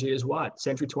Realogy is what?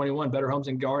 Century 21, Better Homes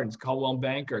and Gardens, Coldwell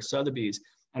Banker, Sotheby's,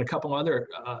 and a couple other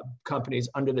companies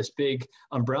under this big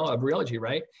umbrella of Realogy,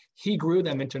 right? He grew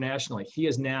them internationally. He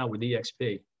is now with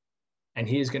eXp, and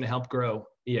he is going to help grow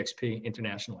eXp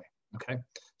internationally. Okay.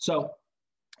 So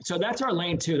that's our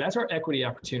lane 2. That's our equity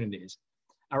opportunities.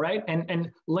 All right.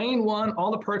 And lane 1, all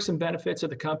the perks and benefits of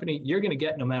the company, you're going to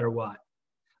get no matter what.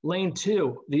 Lane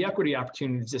 2, the equity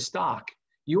opportunities, the stock,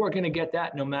 you are going to get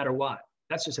that no matter what.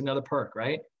 That's just another perk,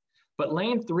 right? But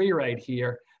lane 3 right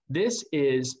here, this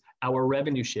is our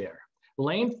revenue share.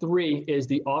 Lane 3 is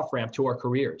the off-ramp to our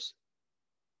careers.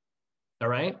 All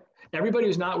right. Everybody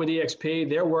who's not with eXp,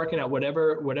 they're working at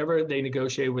whatever they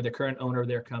negotiate with the current owner of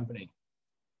their company.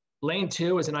 Lane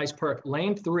 2 is a nice perk.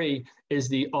 Lane 3 is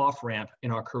the off-ramp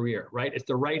in our career, right? It's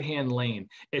the right-hand lane.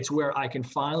 It's where I can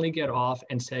finally get off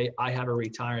and say, I have a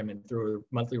retirement through a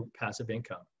monthly passive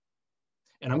income.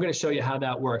 And I'm going to show you how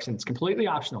that works. And it's completely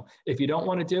optional. If you don't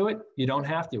want to do it, you don't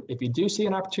have to. If you do see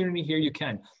an opportunity here, you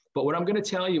can. But what I'm going to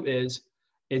tell you is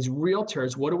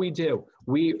realtors, what do?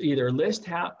 We either list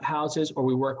houses or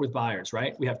we work with buyers,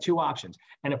 right? We have 2 options.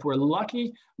 And if we're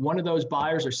lucky, one of those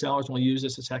buyers or sellers will use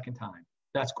this a second time.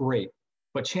 That's great.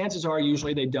 But chances are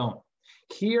usually they don't.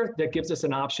 Here, that gives us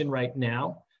an option right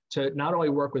now to not only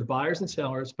work with buyers and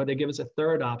sellers, but they give us a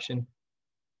third option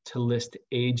to list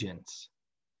agents,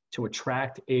 to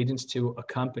attract agents to a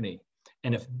company.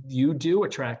 And if you do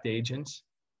attract agents,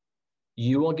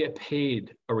 you will get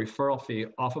paid a referral fee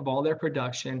off of all their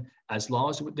production as long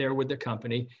as they're with the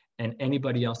company and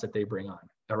anybody else that they bring on.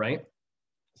 All right.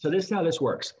 So this is how this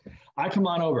works. I come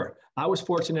on over. I was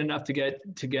fortunate enough to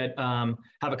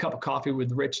have a cup of coffee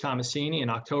with Rich Tomasini in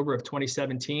October of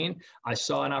 2017. I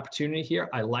saw an opportunity here.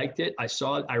 I liked it.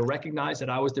 I recognized that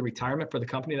I was the retirement for the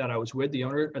company that I was with, the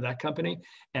owner of that company,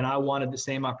 and I wanted the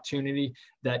same opportunity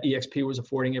that eXp was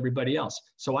affording everybody else.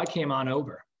 So I came on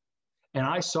over. And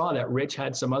I saw that Rich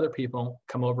had some other people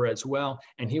come over as well,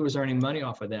 and he was earning money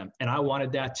off of them. And I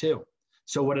wanted that too.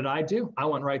 So what did I do? I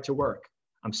went right to work.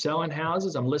 I'm selling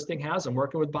houses, I'm listing houses, I'm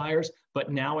working with buyers,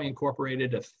 but now I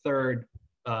incorporated a third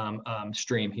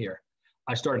stream here.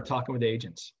 I started talking with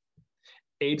agents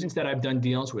that I've done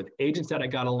deals with, agents that I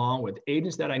got along with,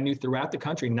 agents that I knew throughout the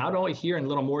country, not only here in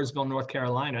Little Mooresville, North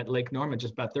Carolina at Lake Norman,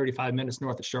 just about 35 minutes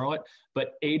north of Charlotte,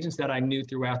 but agents that I knew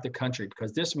throughout the country,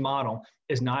 because this model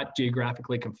is not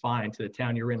geographically confined to the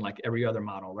town you're in like every other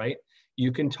model, right?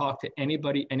 You can talk to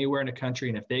anybody anywhere in the country,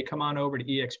 and if they come on over to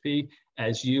eXp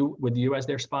with you as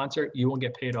their sponsor, you will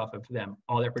get paid off of them,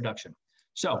 all their production.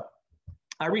 So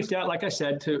I reached out, like I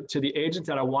said, to the agents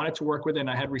that I wanted to work with and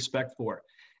I had respect for.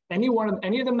 Any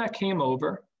of them that came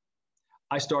over,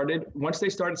 once they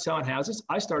started selling houses,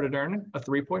 I started earning a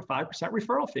 3.5%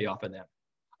 referral fee off of them,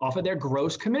 off of their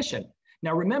gross commission.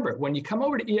 Now, remember, when you come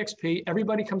over to eXp,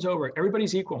 everybody comes over,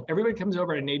 everybody's equal. Everybody comes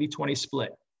over at an 80-20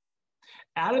 split.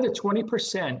 Out of the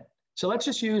 20%, so let's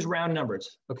just use round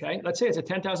numbers, okay? Let's say it's a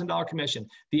 $10,000 commission.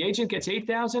 The agent gets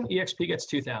 $8,000, eXp gets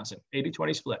 $2,000,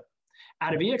 80-20 split.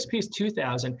 Out of eXp's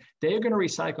 $2,000, they are going to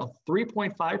recycle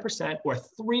 3.5% or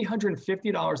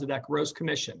 $350 of that gross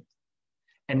commission.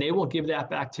 And they will give that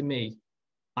back to me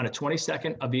on a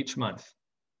 22nd of each month.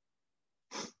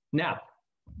 Now,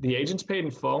 the agent's paid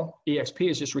in full. eXp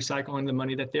is just recycling the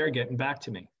money that they're getting back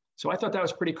to me. So I thought that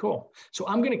was pretty cool. So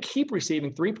I'm going to keep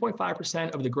receiving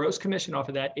 3.5% of the gross commission off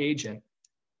of that agent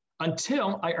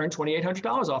until I earn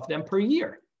 $2,800 off of them per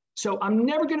year. So I'm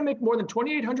never going to make more than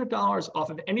 $2,800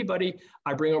 off of anybody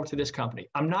I bring over to this company.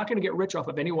 I'm not going to get rich off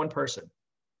of any one person.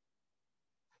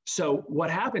 So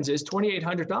what happens is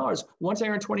 $2,800, once I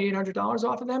earn $2,800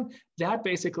 off of them, that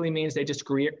basically means they just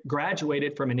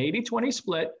graduated from an 80-20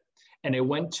 split and they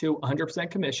went to 100%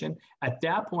 commission. At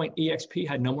that point, eXp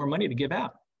had no more money to give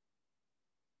out.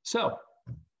 So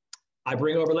I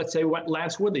bring over, let's say,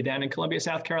 Lance Woodley down in Columbia,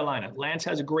 South Carolina. Lance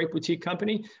has a great boutique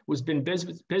company, was been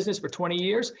business for 20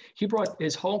 years. He brought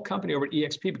his whole company over to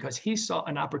eXp because he saw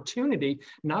an opportunity,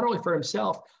 not only for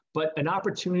himself, but an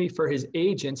opportunity for his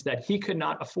agents that he could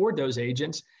not afford those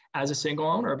agents as a single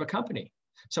owner of a company.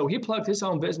 So he plugged his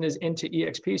own business into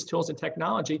eXp's tools and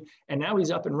technology, and now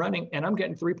he's up and running, and I'm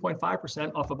getting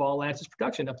 3.5% off of all Lance's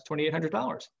production, up to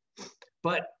 $2,800.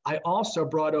 But I also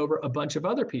brought over a bunch of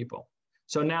other people.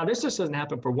 So now this just doesn't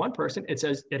happen for one person.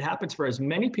 It happens for as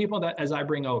many people as I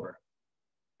bring over.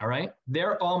 All right.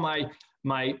 They're all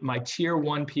my tier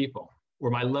 1 people or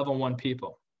my level 1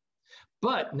 people.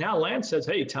 But now Lance says,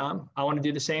 hey, Tom, I want to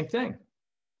do the same thing.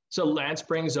 So Lance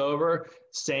brings over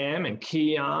Sam and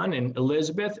Keon and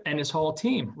Elizabeth and his whole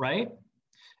team, right?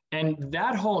 And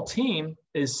that whole team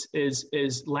is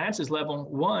Lance's level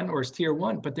 1 or his tier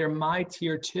 1, but they're my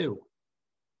tier 2.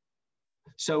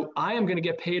 So I am going to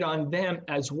get paid on them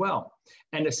as well.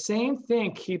 And the same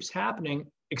thing keeps happening,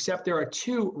 except there are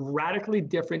 2 radically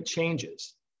different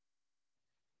changes.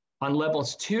 On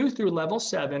levels 2 through level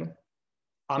 7,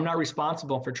 I'm not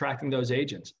responsible for tracking those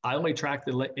agents. I only track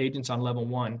the agents on level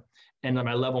 1, and then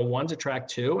my level 1s track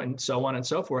 2, and so on and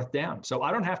so forth down. So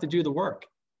I don't have to do the work.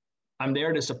 I'm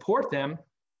there to support them,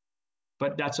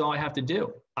 but that's all I have to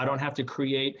do. I don't have to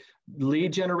create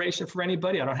lead generation for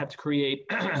anybody. I don't have to create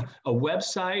a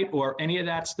website or any of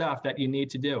that stuff that you need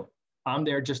to do. I'm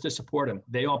there just to support them.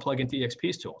 They all plug into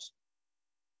eXp's tools.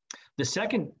 The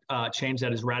second change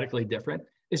that is radically different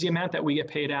is the amount that we get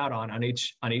paid out on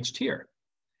each tier.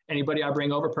 Anybody I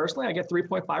bring over personally, I get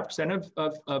 3.5%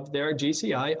 of their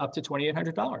GCI up to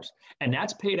 $2,800. And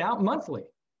that's paid out monthly.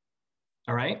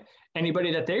 All right.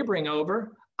 Anybody that they bring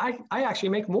over, I actually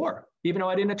make more, even though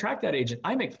I didn't attract that agent.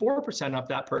 I make 4% of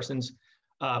that person's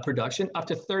production up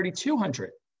to $3,200,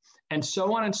 and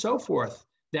so on and so forth.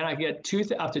 Then I get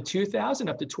up to $2,000,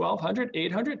 up to $1,200,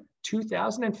 $800,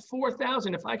 $2,000, and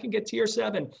 $4,000. If I can get tier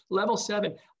 7, level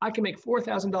 7, I can make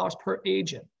 $4,000 per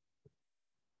agent,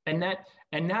 and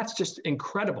that's just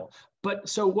incredible. But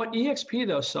so what eXp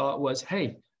though saw was,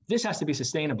 hey, this has to be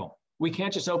sustainable. We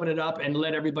can't just open it up and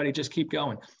let everybody just keep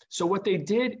going. So what they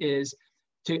did is,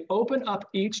 to open up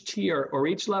each tier or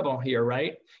each level here,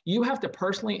 right? You have to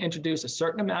personally introduce a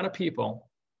certain amount of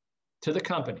people to the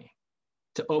company.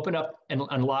 to open up and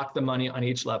unlock the money on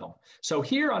each level. So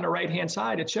here on the right-hand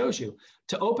side, it shows you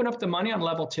to open up the money on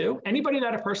level 2, anybody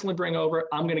that I personally bring over,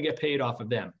 I'm going to get paid off of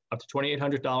them up to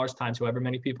 $2,800 times however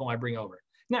many people I bring over.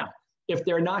 Now, if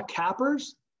they're not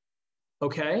cappers,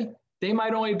 okay, they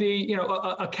might only be, you know,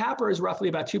 a capper is roughly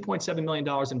about $2.7 million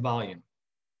in volume.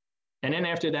 And then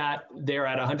after that, they're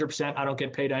at 100%. I don't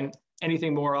get paid on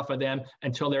anything more off of them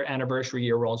until their anniversary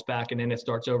year rolls back, and then it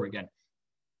starts over again.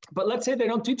 But let's say they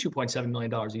don't do $2.7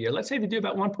 million a year. Let's say they do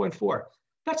about 1.4.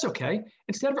 That's okay.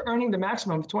 Instead of earning the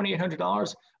maximum of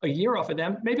 $2,800 a year off of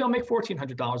them, maybe I'll make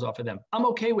 $1,400 off of them. I'm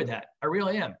okay with that. I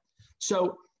really am.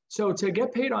 So to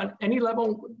get paid on any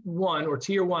level 1 or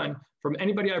tier 1 from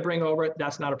anybody I bring over,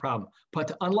 that's not a problem. But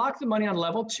to unlock the money on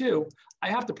level 2, I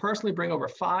have to personally bring over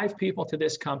 5 people to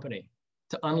this company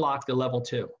to unlock the level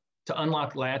 2, to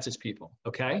unlock Lance's people,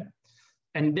 okay?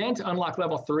 And then to unlock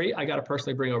level 3, I got to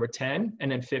personally bring over 10,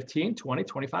 and then 15, 20,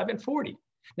 25, and 40.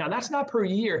 Now, that's not per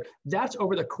year. That's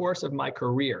over the course of my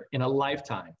career in a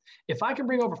lifetime. If I can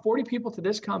bring over 40 people to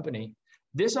this company,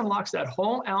 this unlocks that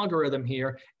whole algorithm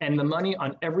here and the money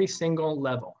on every single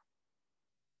level.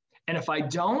 And if I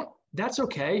don't, that's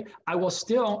okay. I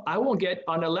will get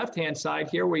on the left-hand side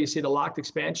here where you see the locked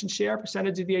expansion share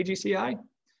percentage of the AGCI.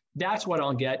 That's what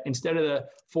I'll get. Instead of the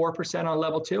 4% on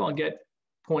level 2, I'll get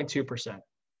 0.2%.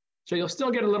 So you'll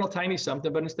still get a little tiny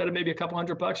something, but instead of maybe a couple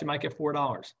 $100, you might get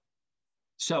 $4.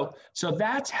 So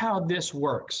that's how this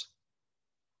works.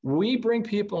 We bring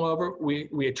people over,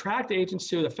 we attract agents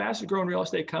to the fastest growing real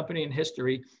estate company in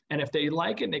history. And if they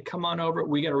like it and they come on over,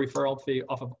 we get a referral fee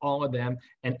off of all of them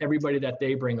and everybody that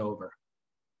they bring over.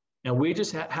 Now we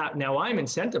just have, now I'm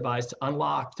incentivized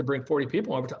to bring 40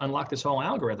 people over to unlock this whole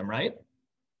algorithm, right?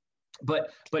 But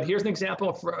here's an example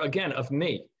of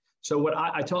me. So what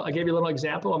I gave you a little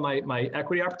example of my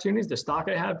equity opportunities, the stock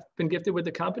I have been gifted with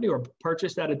the company or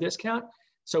purchased at a discount.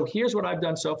 So here's what I've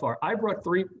done so far. I brought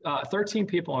 13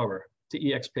 people over to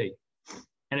eXp.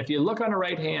 And if you look on the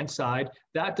right-hand side,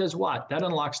 that does what? That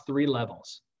unlocks 3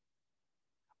 levels.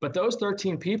 But those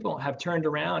 13 people have turned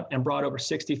around and brought over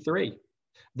 63.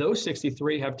 Those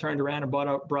 63 have turned around and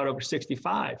brought over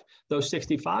 65. Those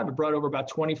 65 have brought over about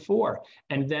 24.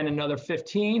 And then another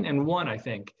 15 and 1, I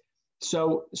think.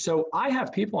 So I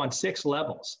have people on 6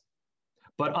 levels.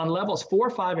 But on levels 4,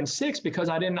 5, and 6, because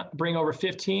I didn't bring over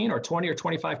 15 or 20 or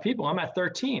 25 people, I'm at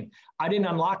 13. I didn't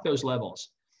unlock those levels.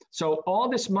 So all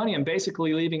this money I'm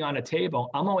basically leaving on a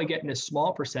table, I'm only getting a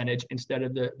small percentage instead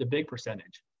of the big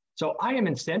percentage. So I am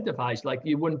incentivized like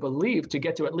you wouldn't believe to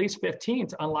get to at least 15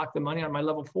 to unlock the money on my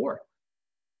level 4.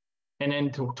 And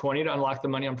then to 20 to unlock the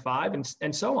money on 5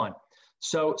 and so on.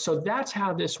 So that's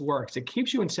how this works. It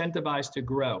keeps you incentivized to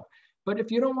grow. But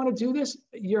if you don't want to do this,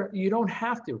 you don't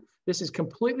have to. This is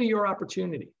completely your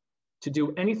opportunity to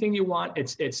do anything you want.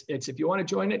 It's if you want to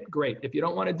join it, great. If you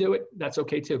don't want to do it, that's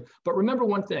okay too. But remember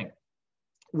one thing,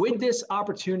 with this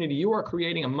opportunity, you are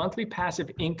creating a monthly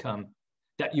passive income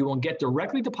that you will get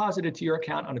directly deposited to your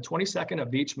account on the 22nd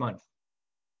of each month.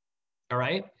 All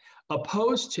right?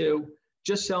 Opposed to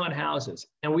just selling houses.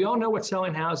 And we all know what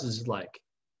selling houses is like.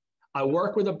 I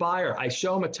work with a buyer. I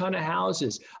show them a ton of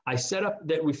houses. I set up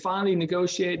that we finally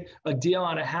negotiate a deal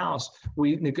on a house.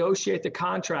 We negotiate the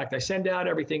contract. I send out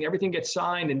everything. Everything gets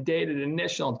signed and dated and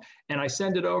initialed, and I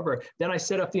send it over. Then I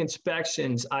set up the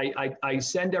inspections. I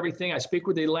send everything. I speak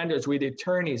with the lenders, with the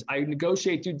attorneys. I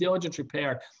negotiate due diligence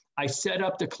repair. I set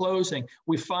up the closing.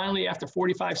 We finally, after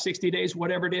 45, 60 days,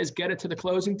 whatever it is, get it to the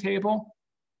closing table.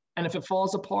 And if it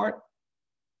falls apart,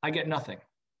 I get nothing.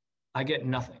 I get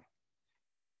nothing.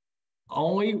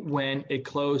 Only when it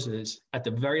closes at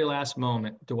the very last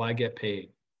moment do I get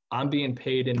paid. I'm being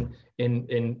paid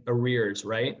in arrears,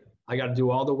 right? I got to do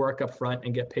all the work up front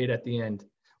and get paid at the end.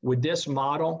 With this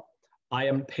model, I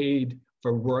am paid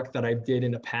for work that I did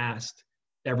in the past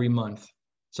every month.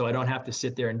 So I don't have to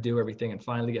sit there and do everything and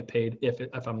finally get paid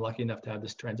if I'm lucky enough to have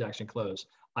this transaction close.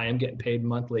 I am getting paid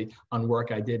monthly on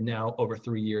work I did now over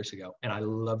 3 years ago. And I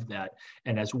love that.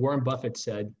 And as Warren Buffett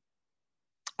said,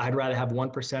 I'd rather have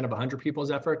 1% of 100 people's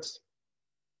efforts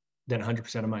than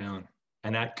 100% of my own.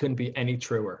 And that couldn't be any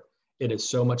truer. It is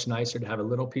so much nicer to have a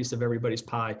little piece of everybody's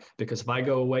pie, because if I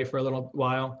go away for a little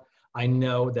while, I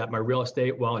know that my real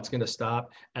estate, while it's going to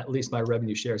stop, at least my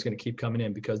revenue share is going to keep coming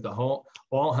in, because all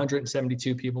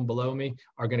 172 people below me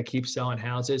are going to keep selling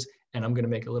houses, and I'm going to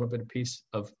make a little bit of piece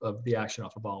of the action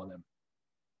off of all of them.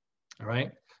 All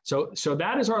right. So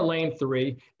that is our lane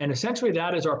 3. And essentially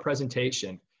that is our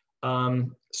presentation.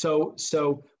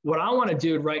 So what I want to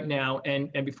do right now,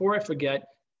 and before I forget,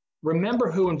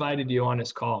 remember who invited you on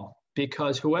this call,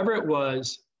 because whoever it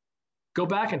was, go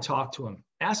back and talk to him,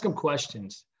 ask him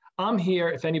questions. I'm here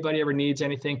if anybody ever needs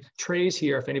anything. Trea's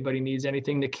here if anybody needs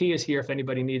anything. Nakia's here if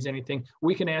anybody needs anything.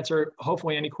 We can answer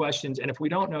hopefully any questions. And if we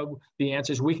don't know the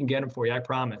answers, we can get them for you, I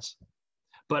promise.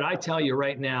 But I tell you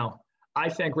right now, I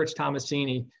thank Rich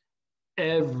Tomasini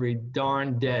every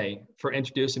darn day for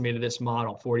introducing me to this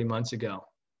model 40 months ago,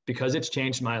 because it's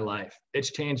changed my life.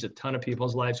 It's changed a ton of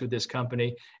people's lives with this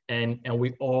company. And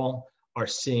we all are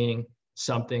seeing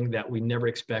something that we never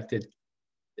expected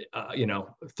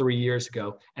 3 years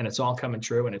ago, and it's all coming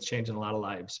true, and it's changing a lot of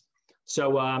lives.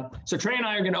 So Trea and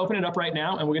I are going to open it up right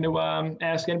now, and we're going to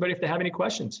ask anybody if they have any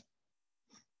questions.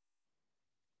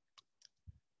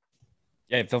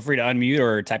 Yeah, feel free to unmute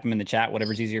or type them in the chat,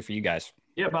 whatever's easier for you guys.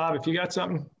 Yeah, Bob, if you got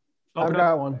something. I've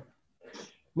got one.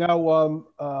 Now,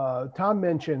 Tom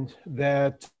mentioned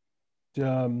that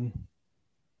on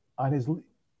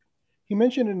he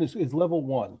mentioned in his level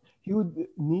 1, he would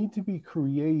need to be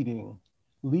creating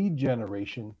lead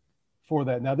generation for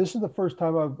that. Now, this is the first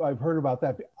time I've heard about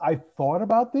that. I thought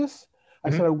about this.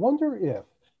 I said, I wonder if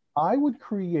I would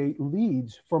create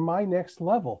leads for my next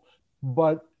level,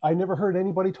 but I never heard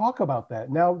anybody talk about that.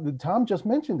 Now, Tom just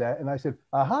mentioned that, and I said,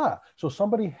 aha, so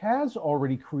somebody has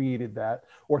already created that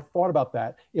or thought about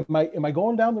that. Am I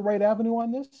going down the right avenue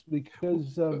on this?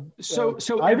 Because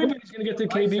so everybody's going to get the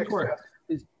KV core.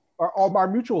 Our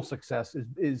mutual success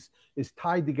is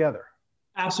tied together.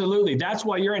 Absolutely. That's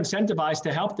why you're incentivized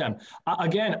to help them.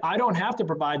 Again, I don't have to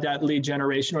provide that lead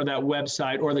generation or that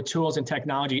website or the tools and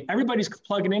technology. Everybody's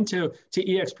plugging into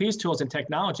eXp's tools and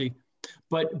technology.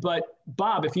 But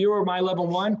Bob, if you were my level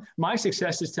 1, my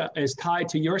success is tied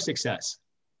to your success.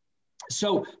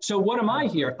 So what am I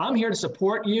here? I'm here to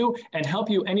support you and help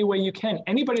you any way you can.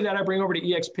 Anybody that I bring over to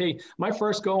eXp, my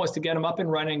first goal is to get them up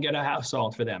and running and get a house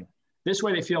sold for them. This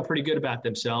way they feel pretty good about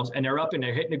themselves, and they're up and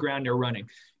they're hitting the ground, they're running.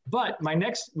 But my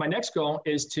next goal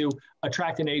is to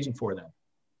attract an agent for them.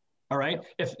 All right.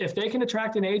 If they can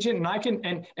attract an agent,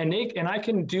 and I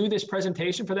can do this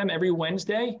presentation for them every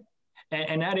Wednesday,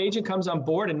 and that agent comes on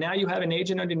board, and now you have an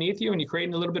agent underneath you, and you're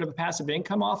creating a little bit of a passive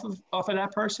income off of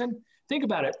that person. Think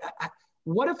about it.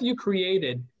 What if you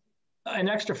created an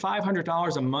extra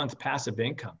 $500 a month passive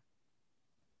income?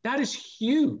 That is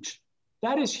huge.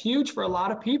 That is huge for a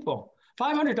lot of people.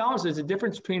 $500 is the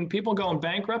difference between people going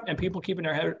bankrupt and people keeping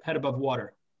their head above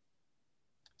water.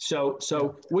 So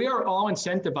we are all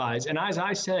incentivized. And as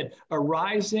I said, a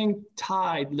rising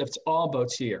tide lifts all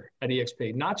boats here at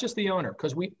eXp, not just the owner,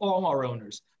 because we all are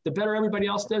owners. The better everybody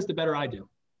else does, the better I do.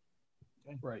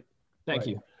 Right. Thank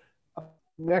you.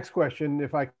 Next question,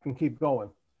 if I can keep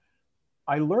going.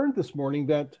 I learned this morning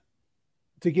that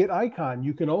to get Icon,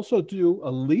 you can also do a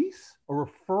lease, a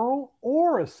referral,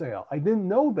 or a sale. I didn't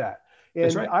know that. And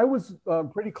That's right. I was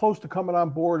pretty close to coming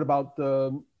on board about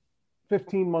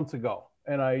 15 months ago,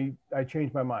 and I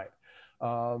changed my mind.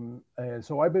 And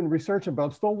so I've been researching, but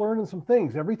I'm still learning some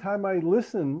things. Every time I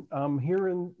listen, I'm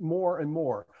hearing more and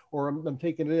more, or I'm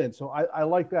taking it in. So I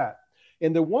like that.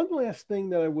 And the one last thing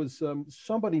that I was,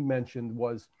 somebody mentioned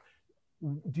was,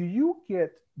 do you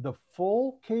get the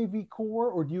full KV core,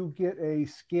 or do you get a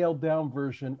scaled down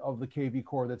version of the KV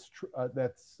core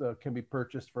that's can be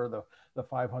purchased for the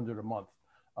 $500 a month?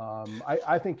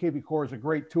 I think KV core is a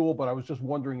great tool, but I was just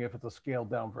wondering if it's a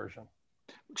scaled down version.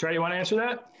 Trey, you want to answer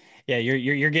that? Yeah,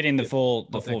 you're getting the full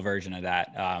version of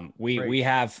that. We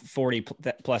have 40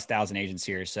 plus thousand agents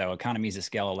here, so economies of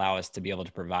scale allow us to be able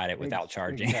to provide it without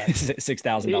charging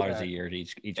 $6,000 a year to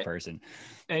each person.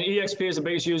 And eXp is the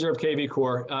biggest user of KV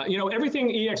Core. Everything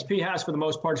eXp has for the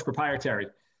most part is proprietary.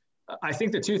 I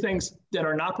think the two things that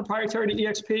are not proprietary to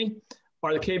eXp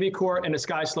are the KV Core and the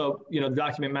SkySlope, the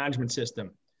document management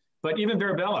system. But even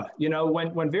Verabella,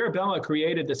 when Verabella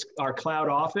created our cloud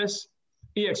office,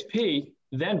 eXp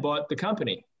then bought the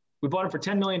company. We bought it for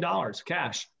 $10 million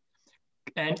cash.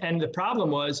 And the problem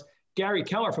was Gary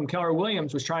Keller from Keller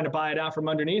Williams was trying to buy it out from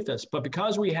underneath us. But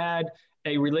because we had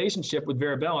a relationship with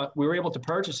Verabella, we were able to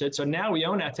purchase it. So now we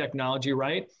own that technology,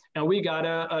 right? And we got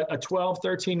a 12,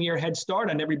 13-year head start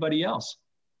on everybody else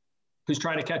who's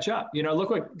trying to catch up. Look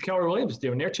what Keller Williams is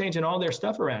doing. They're changing all their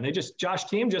stuff around. Josh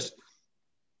Team just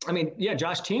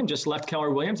left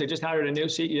Keller Williams. They just hired a new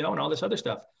CEO and all this other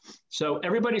stuff. So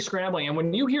everybody's scrambling. And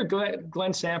when you hear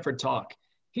Glenn Sanford talk,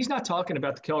 he's not talking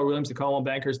about the Keller Williams, the Coldwell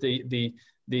Bankers, the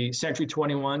Century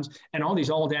 21s, and all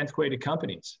these old antiquated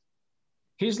companies.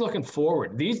 He's looking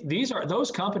forward. These are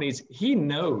those companies. He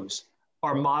knows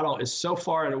our model is so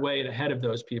far and away ahead of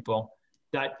those people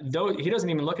that he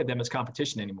doesn't even look at them as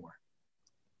competition anymore.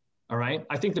 All right.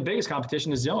 I think the biggest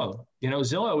competition is Zillow.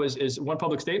 Zillow is one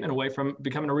public statement away from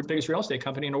becoming the biggest real estate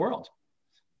company in the world.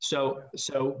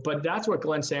 But that's what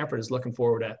Glenn Sanford is looking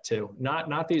forward at too.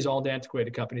 Not these old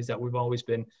antiquated companies that we've always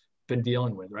been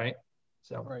dealing with, right?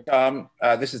 So,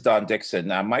 this is Don Dixon.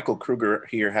 Michael Kruger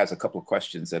here has a couple of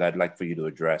questions that I'd like for you to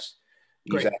address.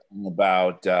 He's asking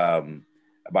about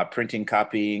printing,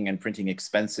 copying, and printing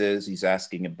expenses. He's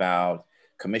asking about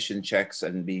commission checks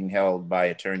and being held by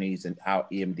attorneys and how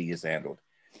EMD is handled.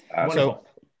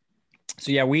 So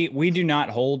yeah, we do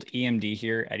not hold EMD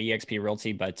here at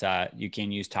eXpRealty, but you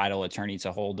can use title attorney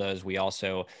to hold those. We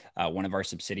also, one of our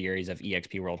subsidiaries of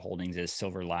eXp World Holdings is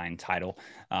Silverline Title.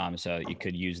 So you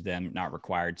could use them, not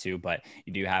required to, but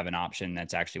you do have an option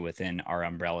that's actually within our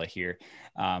umbrella here.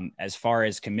 As far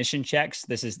as commission checks,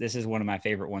 this is one of my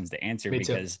favorite ones to answer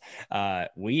because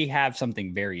we have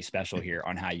something very special here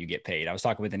on how you get paid. I was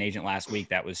talking with an agent last week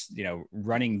that was,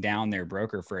 running down their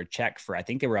broker for a check for, I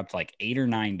think they were up to like 8 or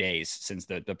 9 days since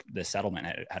the settlement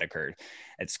had occurred.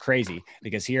 It's crazy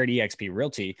because here at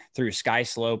eXpRealty through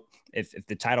SkySlope, if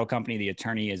the title company, the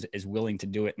attorney is willing to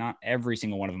do it, not every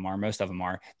single one of them are, most of them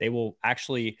are, they will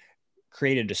actually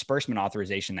create a disbursement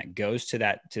authorization that goes to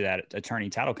that attorney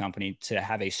title company to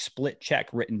have a split check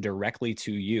written directly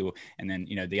to you. And then,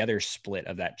 the other split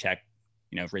of that check,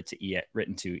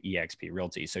 written to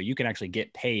eXpRealty. So you can actually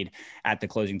get paid at the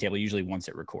closing table, usually once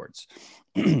it records.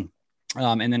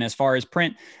 And then as far as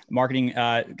print, marketing,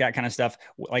 that kind of stuff,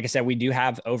 like I said, we do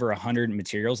have over 100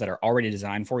 materials that are already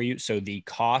designed for you. So the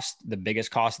biggest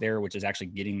cost there, which is actually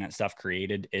getting that stuff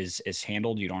created, is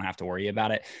handled. You don't have to worry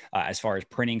about it. As far as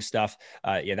printing stuff,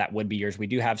 that would be yours. We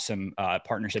do have some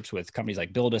partnerships with companies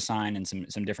like Build-A-Sign and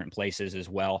some different places as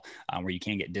well, where you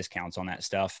can get discounts on that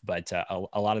stuff. But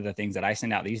a lot of the things that I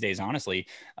send out these days, honestly,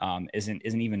 isn't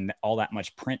even all that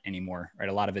much print anymore, right?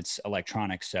 A lot of it's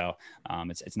electronic. So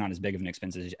it's not as big of an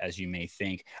expense as you may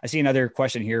think. I see another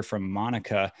question here from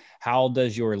Monica. How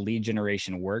does your lead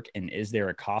generation work, and is there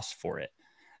a cost for it?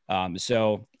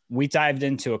 So we dived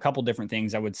into a couple different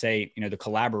things. I would say, the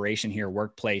collaboration here,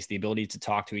 workplace, the ability to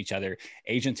talk to each other,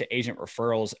 agent to agent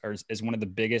referrals is one of the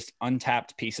biggest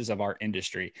untapped pieces of our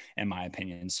industry, in my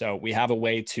opinion. So we have a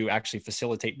way to actually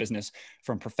facilitate business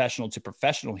from professional to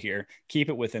professional here, keep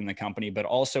it within the company, but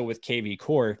also with KV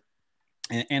Core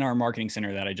and our marketing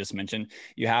center that I just mentioned,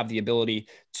 you have the ability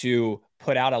to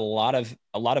put out a lot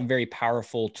of very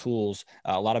powerful tools,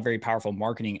 a lot of very powerful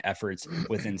marketing efforts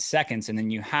within seconds. And then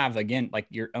you have, again, like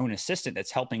your own assistant that's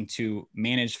helping to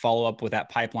manage, follow up with that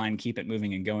pipeline, keep it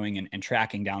moving and going and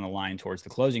tracking down the line towards the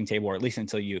closing table, or at least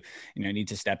until you need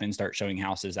to step in, start showing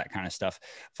houses, that kind of stuff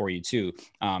for you too.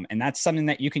 And that's something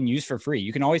that you can use for free.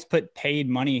 You can always put paid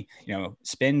money,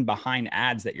 spend behind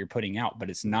ads that you're putting out, but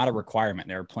it's not a requirement.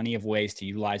 There are plenty of ways to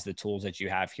utilize the tools that you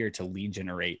have here to lead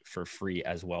generate for free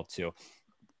as well too.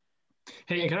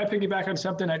 Hey, can I piggyback on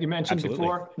something that you mentioned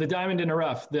before? The diamond in the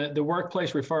rough, the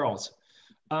workplace referrals.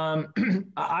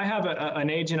 I have an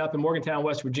agent up in Morgantown,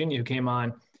 West Virginia, who came on.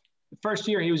 The first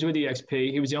year he was with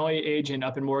eXp. He was the only agent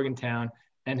up in Morgantown,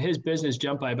 and his business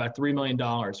jumped by about $3 million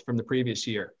from the previous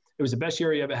year. It was the best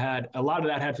year he ever had. A lot of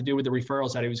that had to do with the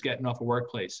referrals that he was getting off of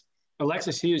workplace.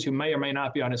 Alexis Hughes, who may or may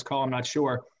not be on his call, I'm not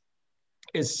sure,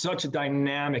 is such a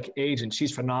dynamic agent.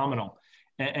 She's phenomenal.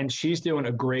 And she's doing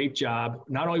a great job,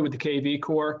 not only with the KV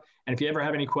Core, and if you ever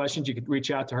have any questions, you could reach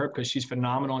out to her because she's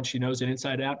phenomenal and she knows it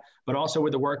inside out, but also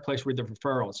with the workplace with the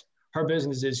referrals. Her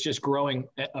business is just growing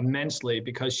immensely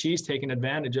because she's taking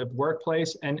advantage of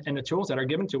workplace and the tools that are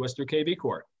given to us through KV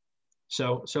Core.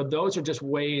 So those are just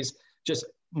ways, just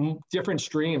different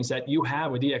streams that you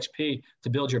have with eXp to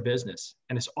build your business.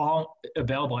 And it's all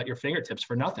available at your fingertips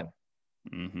for nothing.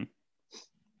 Mm-hmm.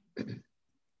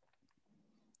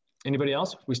 Anybody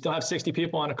else? We still have 60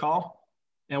 people on a call,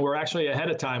 and we're actually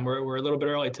ahead of time. We're a little bit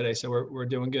early today, so we're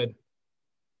doing good.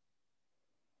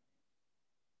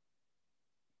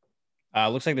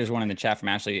 Looks like there's one in the chat from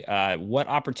Ashley. What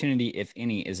opportunity, if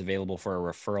any, is available for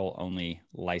a referral-only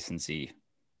licensee?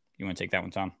 You want to take that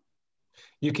one, Tom?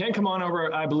 You can come on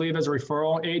over, I believe, as a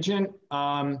referral agent.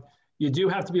 You do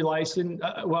have to be licensed.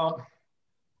 Well,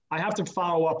 I have to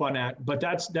follow up on that, but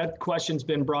that question's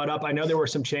been brought up. I know there were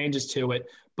some changes to it,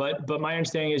 but my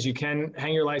understanding is you can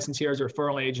hang your license here as a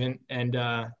referral agent and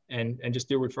just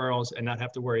do referrals and not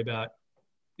have to worry about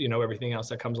everything else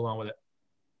that comes along with it.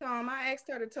 I asked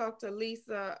her to talk to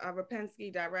Lisa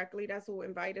Rapensky directly. That's who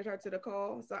invited her to the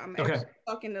call. So I'm actually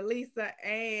talking to Lisa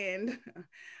and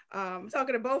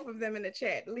talking to both of them in the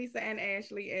chat, Lisa and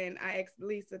Ashley. And I asked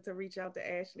Lisa to reach out to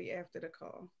Ashley after the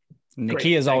call.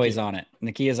 Nakia's always on it.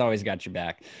 Nakia's always got your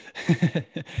back. And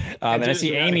I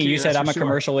see Amy, you said I'm a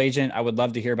commercial agent. I would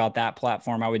love to hear about that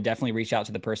platform. I would definitely reach out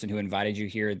to the person who invited you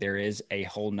here. There is a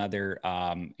whole nother,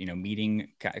 meeting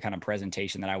kind of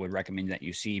presentation that I would recommend that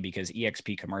you see, because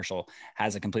eXp commercial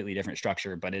has a completely different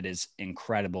structure, but it is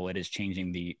incredible. It is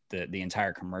changing the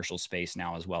entire commercial space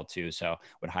now as well too. So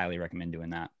would highly recommend doing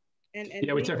that. And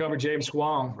we took over James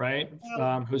Wong, right?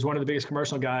 Who's one of the biggest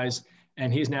commercial guys.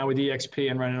 And he's now with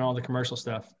eXp and running all the commercial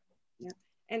stuff. Yeah.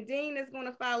 And Dean is going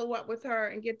to follow up with her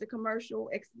and get the commercial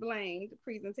explained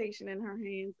presentation in her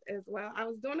hands as well. I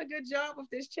was doing a good job with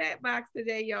this chat box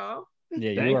today, y'all.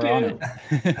 Yeah, you were on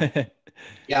it.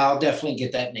 Yeah, I'll definitely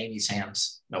get that in Amy's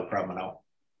hands. No problem at all.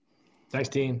 Thanks,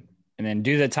 Dean. And then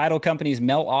do the title companies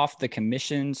mail off the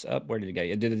commissions? Where did it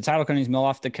go? Do the title companies mail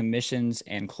off the commissions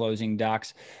and closing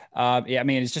docs? Yeah, I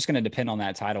mean, it's just going to depend on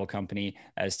that title company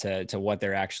as to what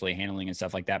they're actually handling and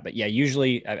stuff like that. But yeah,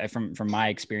 usually from my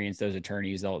experience, those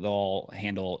attorneys, they'll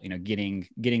handle, getting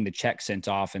the check sent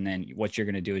off. And then what you're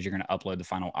going to do is you're going to upload the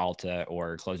final ALTA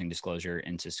or closing disclosure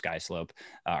into SkySlope,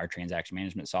 our transaction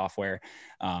management software.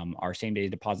 Our same day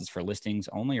deposits for listings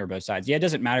only, or both sides. Yeah, it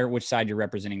doesn't matter which side you're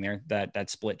representing there. That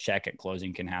split check at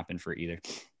closing can happen for either.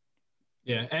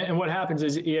 Yeah, and what happens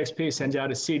is eXp sends out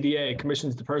a CDA,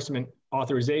 Commissions Disbursement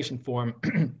Authorization Form,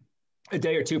 a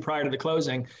day or two prior to the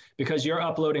closing, because you're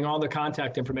uploading all the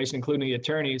contact information, including the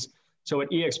attorneys. So what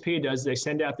eXp does, they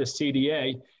send out the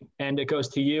CDA, and it goes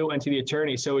to you and to the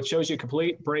attorney. So it shows you a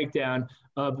complete breakdown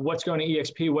of what's going to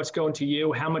eXp, what's going to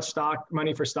you, how much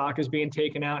money for stock is being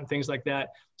taken out, and things like that.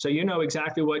 So you know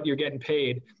exactly what you're getting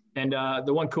paid. And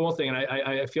the one cool thing, and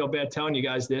I feel bad telling you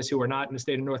guys this, who are not in the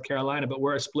state of North Carolina, but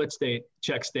we're a split state,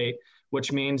 check state,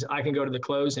 which means I can go to the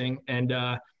closing and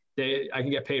I can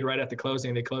get paid right at the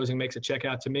closing. The closing makes a check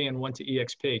out to me and one to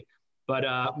eXp. But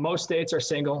most states are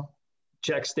single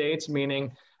check states,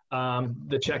 meaning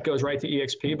the check goes right to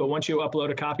eXp. But once you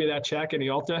upload a copy of that check in the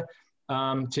ALTA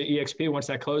to eXp, once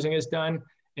that closing is done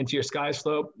into your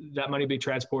SkySlope, that money be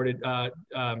transported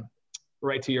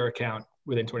right to your account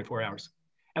within 24 hours.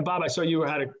 And Bob, I saw you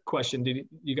had a question.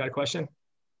 You got a question?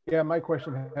 Yeah, my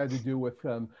question had to do with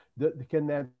can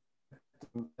that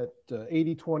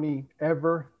 80-20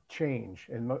 ever change?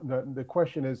 And the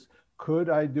question is, could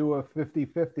I do a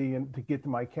 50-50 and to get to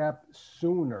my cap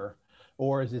sooner,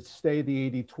 or is it stay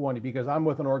the 80-20? Because I'm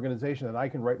with an organization that I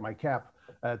can write my cap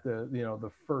at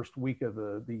the first week of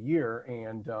the year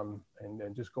and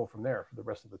just go from there for the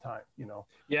rest of the time,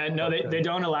 Yeah, no, they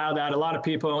don't allow that. A lot of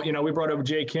people, we brought over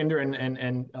Jay Kinder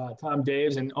and Tom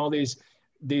Daves and all these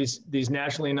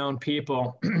nationally known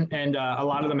people, and a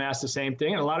lot of them asked the same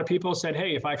thing. And a lot of people said,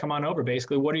 hey, if I come on over,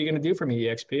 basically, what are you going to do for me,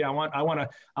 eXp? I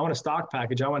want a stock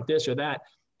package. I want this or that.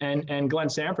 And Glenn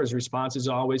Samper's response is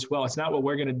always, well, it's not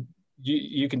what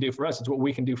you can do for us. It's what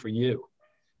we can do for you.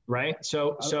 Right.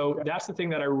 So that's the thing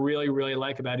that I really, really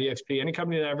like about eXp. Any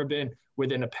company that I've ever been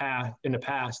with in the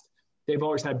past, they've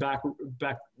always had back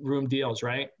room deals,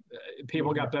 right?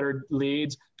 People got better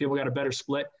leads. People got a better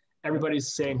split. Everybody's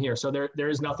the same here. So there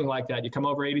is nothing like that. You come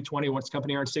over 80-20, once the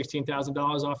company earns $16,000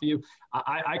 off of you,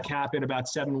 I cap in about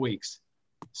 7 weeks.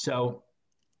 So,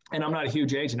 and I'm not a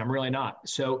huge agent. I'm really not.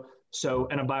 So,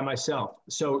 and I'm by myself.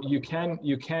 So you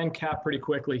can cap pretty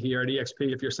quickly here at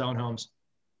eXp if you're selling homes.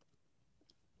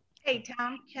 Hey,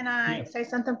 Tom, can I say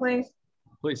something, please?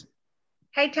 Please.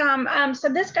 Hey, Tom. So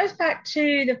this goes back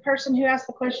to the person who asked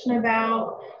the question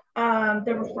about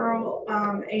the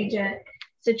referral agent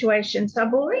situation. So I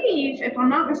believe, if I'm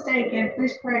not mistaken,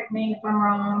 please correct me if I'm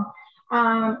wrong,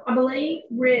 I believe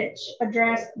Rich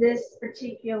addressed this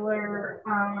particular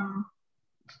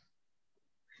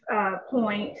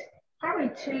point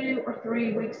probably 2 or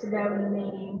 3 weeks ago in the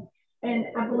meeting. And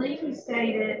I believe he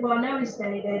stated, well, I know he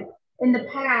stated, in the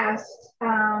past,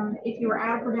 if you were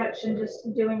out of production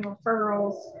just doing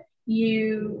referrals,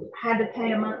 you had to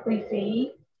pay a monthly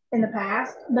fee in the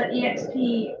past, but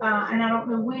eXp, and I don't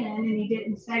know when, and he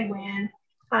didn't say when,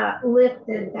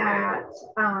 lifted that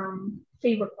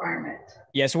fee requirement.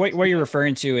 Yeah. So what you're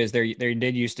referring to is there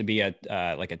did used to be a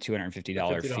like a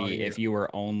 $250 fee if you were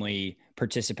only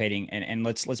participating, and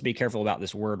let's be careful about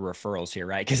this word referrals here,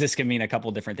 right? Because this can mean a couple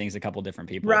different things, a couple different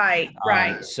people. Right.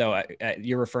 So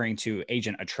you're referring to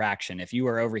agent attraction. If you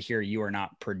are over here, you are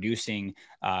not producing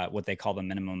what they call the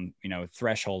minimum,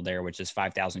 threshold there, which is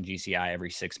 5,000 GCI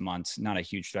every 6 months. Not a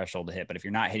huge threshold to hit, but if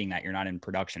you're not hitting that, you're not in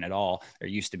production at all. There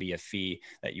used to be a fee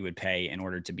that you would pay in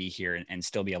order to be here and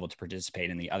still be able to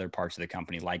participate in the other parts of the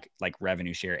company, like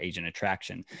revenue share, agent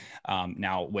attraction.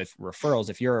 Now with referrals,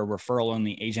 if you're a referral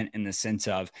only agent in the sense sense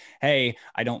of, hey,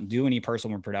 I don't do any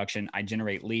personal production. I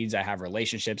generate leads. I have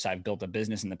relationships. I've built a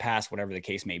business in the past, whatever the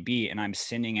case may be. And I'm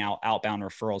sending out outbound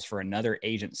referrals for another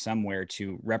agent somewhere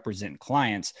to represent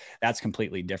clients. That's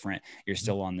completely different. You're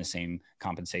still on the same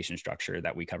compensation structure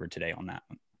that we covered today on that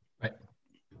one. Right.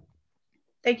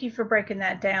 Thank you for breaking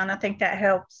that down. I think that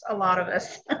helps a lot of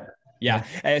us. Yeah.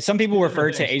 Some people refer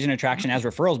to agent attraction as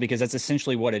referrals because that's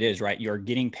essentially what it is, right? You're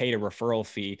getting paid a referral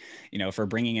fee, for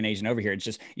bringing an agent over here. It's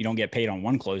just, you don't get paid on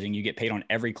one closing. You get paid on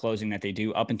every closing that they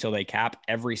do up until they cap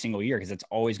every single year, because it's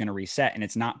always going to reset, and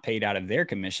it's not paid out of their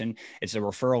commission. It's a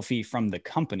referral fee from the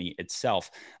company itself,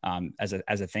 as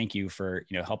a thank you for,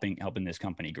 helping this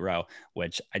company grow,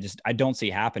 which I don't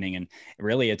see happening. And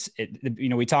really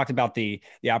we talked about the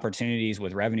opportunities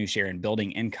with revenue share and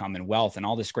building income and wealth and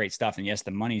all this great stuff. And yes, the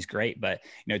money's great. But,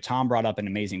 Tom brought up an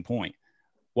amazing point.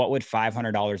 What would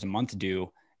 $500 a month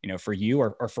do, for you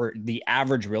or for the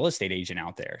average real estate agent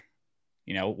out there?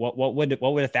 What would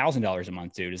 $1,000 a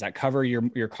month do? Does that cover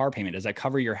your car payment? Does that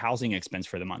cover your housing expense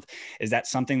for the month? Is that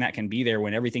something that can be there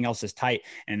when everything else is tight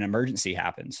and an emergency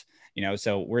happens?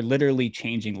 So we're literally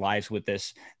changing lives with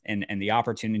this, and the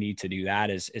opportunity to do that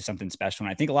is something special.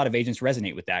 And I think a lot of agents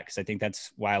resonate with that, because I think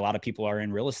that's why a lot of people are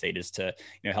in real estate, is to,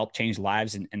 help change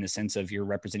lives in the sense of you're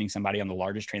representing somebody on the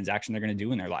largest transaction they're going to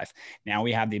do in their life. Now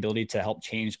we have the ability to help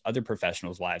change other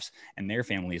professionals' lives and their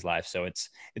families' lives. So it's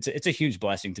a huge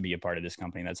blessing to be a part of this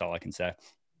company. That's all I can say.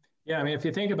 Yeah. I mean, if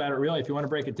you think about it, really, if you want to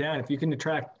break it down, if you can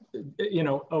attract,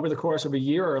 over the course of a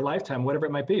year or a lifetime, whatever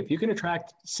it might be, if you can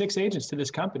attract 6 agents to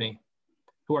this company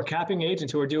who are capping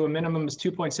agents, who are doing minimums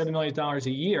 $2.7 million a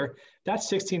year,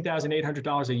 that's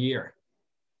 $16,800 a year.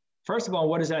 First of all,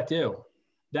 what does that do?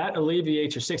 That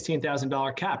alleviates your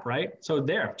 $16,000 cap, right? So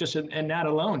there, and that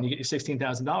alone, you get your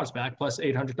 $16,000 back plus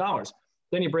 $800.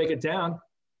 Then you break it down.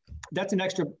 That's an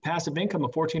extra passive income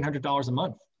of $1,400 a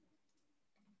month.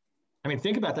 I mean,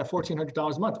 think about that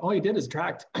 $1,400 a month. All you did is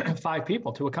attract 5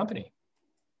 people to a company.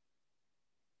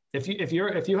 If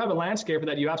you have a landscaper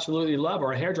that you absolutely love,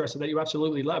 or a hairdresser that you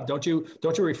absolutely love, don't you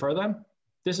refer them?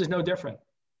 This is no different.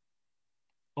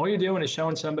 All you're doing is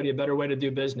showing somebody a better way to do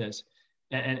business,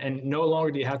 and no longer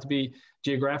do you have to be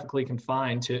geographically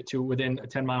confined to within a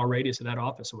 10-mile radius of that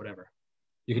office or whatever.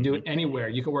 You can do it anywhere.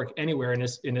 You can work anywhere in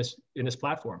this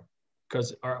platform,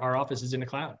 because our office is in the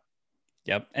cloud.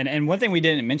 Yep. And one thing we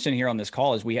didn't mention here on this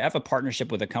call is we have a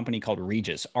partnership with a company called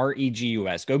Regus,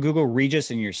 Regus. Go Google Regus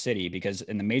in your city, because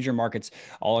in the major markets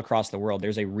all across the world,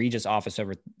 there's a Regus office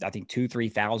over, I think,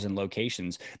 2,000-3,000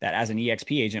 locations that as an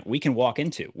eXp agent, we can walk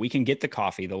into. We can get the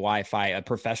coffee, the Wi-Fi, a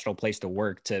professional place to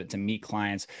work, to meet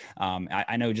clients.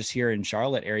 I know just here in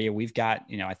Charlotte area, we've got,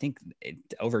 I think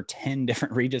over 10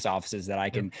 different Regus offices that I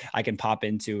can pop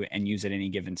into and use at any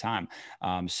given time.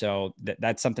 So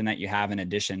that's something that you have in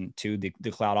addition to the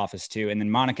cloud office too. And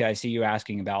then Monica, I see you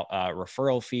asking about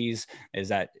referral fees. Is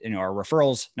that, our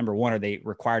referrals, number one, are they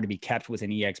required to be kept within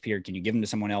eXp, or can you give them to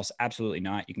someone else? Absolutely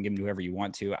not. You can give them to whoever you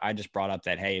want to. I just brought up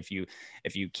that, hey, if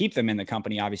you keep them in the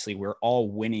company, obviously we're all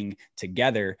winning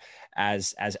together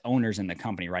as owners in the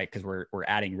company, right? Because we're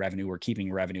adding revenue, we're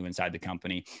keeping revenue inside the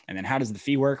company. And then how does the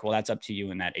fee work? Well, that's up to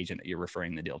you and that agent that you're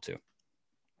referring the deal to.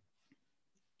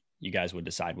 You guys would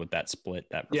decide what that split,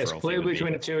 that referral Yes, split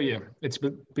between the two of you. It's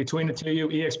between the two of you.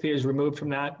 eXp is removed from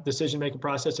that decision-making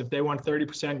process. If they want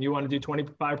 30%, you want to do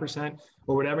 25%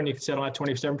 or whatever, and you can settle at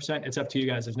 27%, it's up to you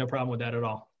guys. There's no problem with that at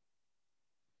all.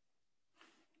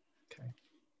 Okay.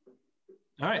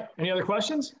 All right. Any other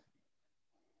questions?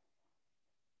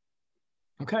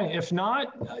 Okay. If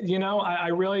not, I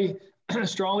really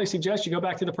strongly suggest you go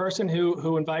back to the person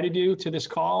who invited you to this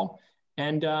call,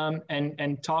 and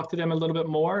talk to them a little bit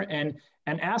more, and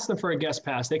ask them for a guest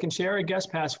pass. They can share a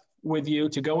guest pass with you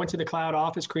to go into the cloud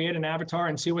office, create an avatar,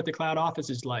 and see what the cloud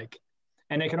office is like.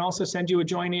 And they can also send you a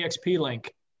Join eXp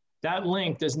link. That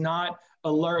link does not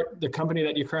alert the company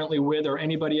that you're currently with or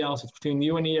anybody else. It's between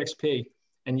you and eXp.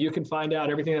 And you can find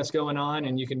out everything that's going on,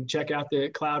 and you can check out the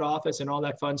cloud office and all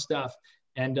that fun stuff.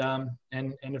 And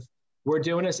if we're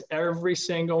doing this every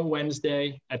single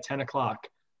Wednesday at 10 o'clock.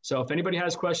 So if anybody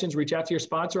has questions, reach out to your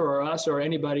sponsor or us or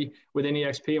anybody within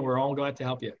eXp, and we're all glad to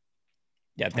help you.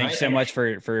 Yeah, thanks so much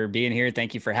for being here.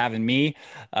 Thank you for having me.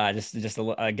 Just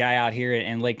a guy out here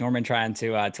in Lake Norman trying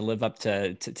to live up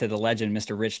to the legend,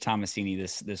 Mr. Rich Tomasini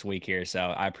this week here. So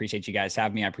I appreciate you guys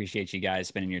having me. I appreciate you guys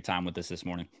spending your time with us this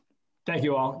morning. Thank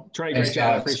you all. Trey, great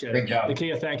job. I appreciate it.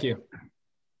 Nakia, thank you.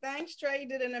 Thanks, Trey. You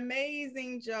did an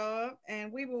amazing job,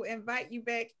 and we will invite you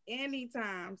back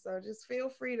anytime. So just feel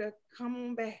free to come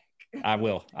on back. I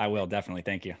will definitely.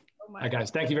 Thank you. All right, guys.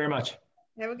 Thank you very much.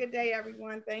 Have a good day,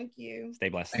 everyone. Thank you. Stay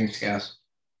blessed. Thanks, guys.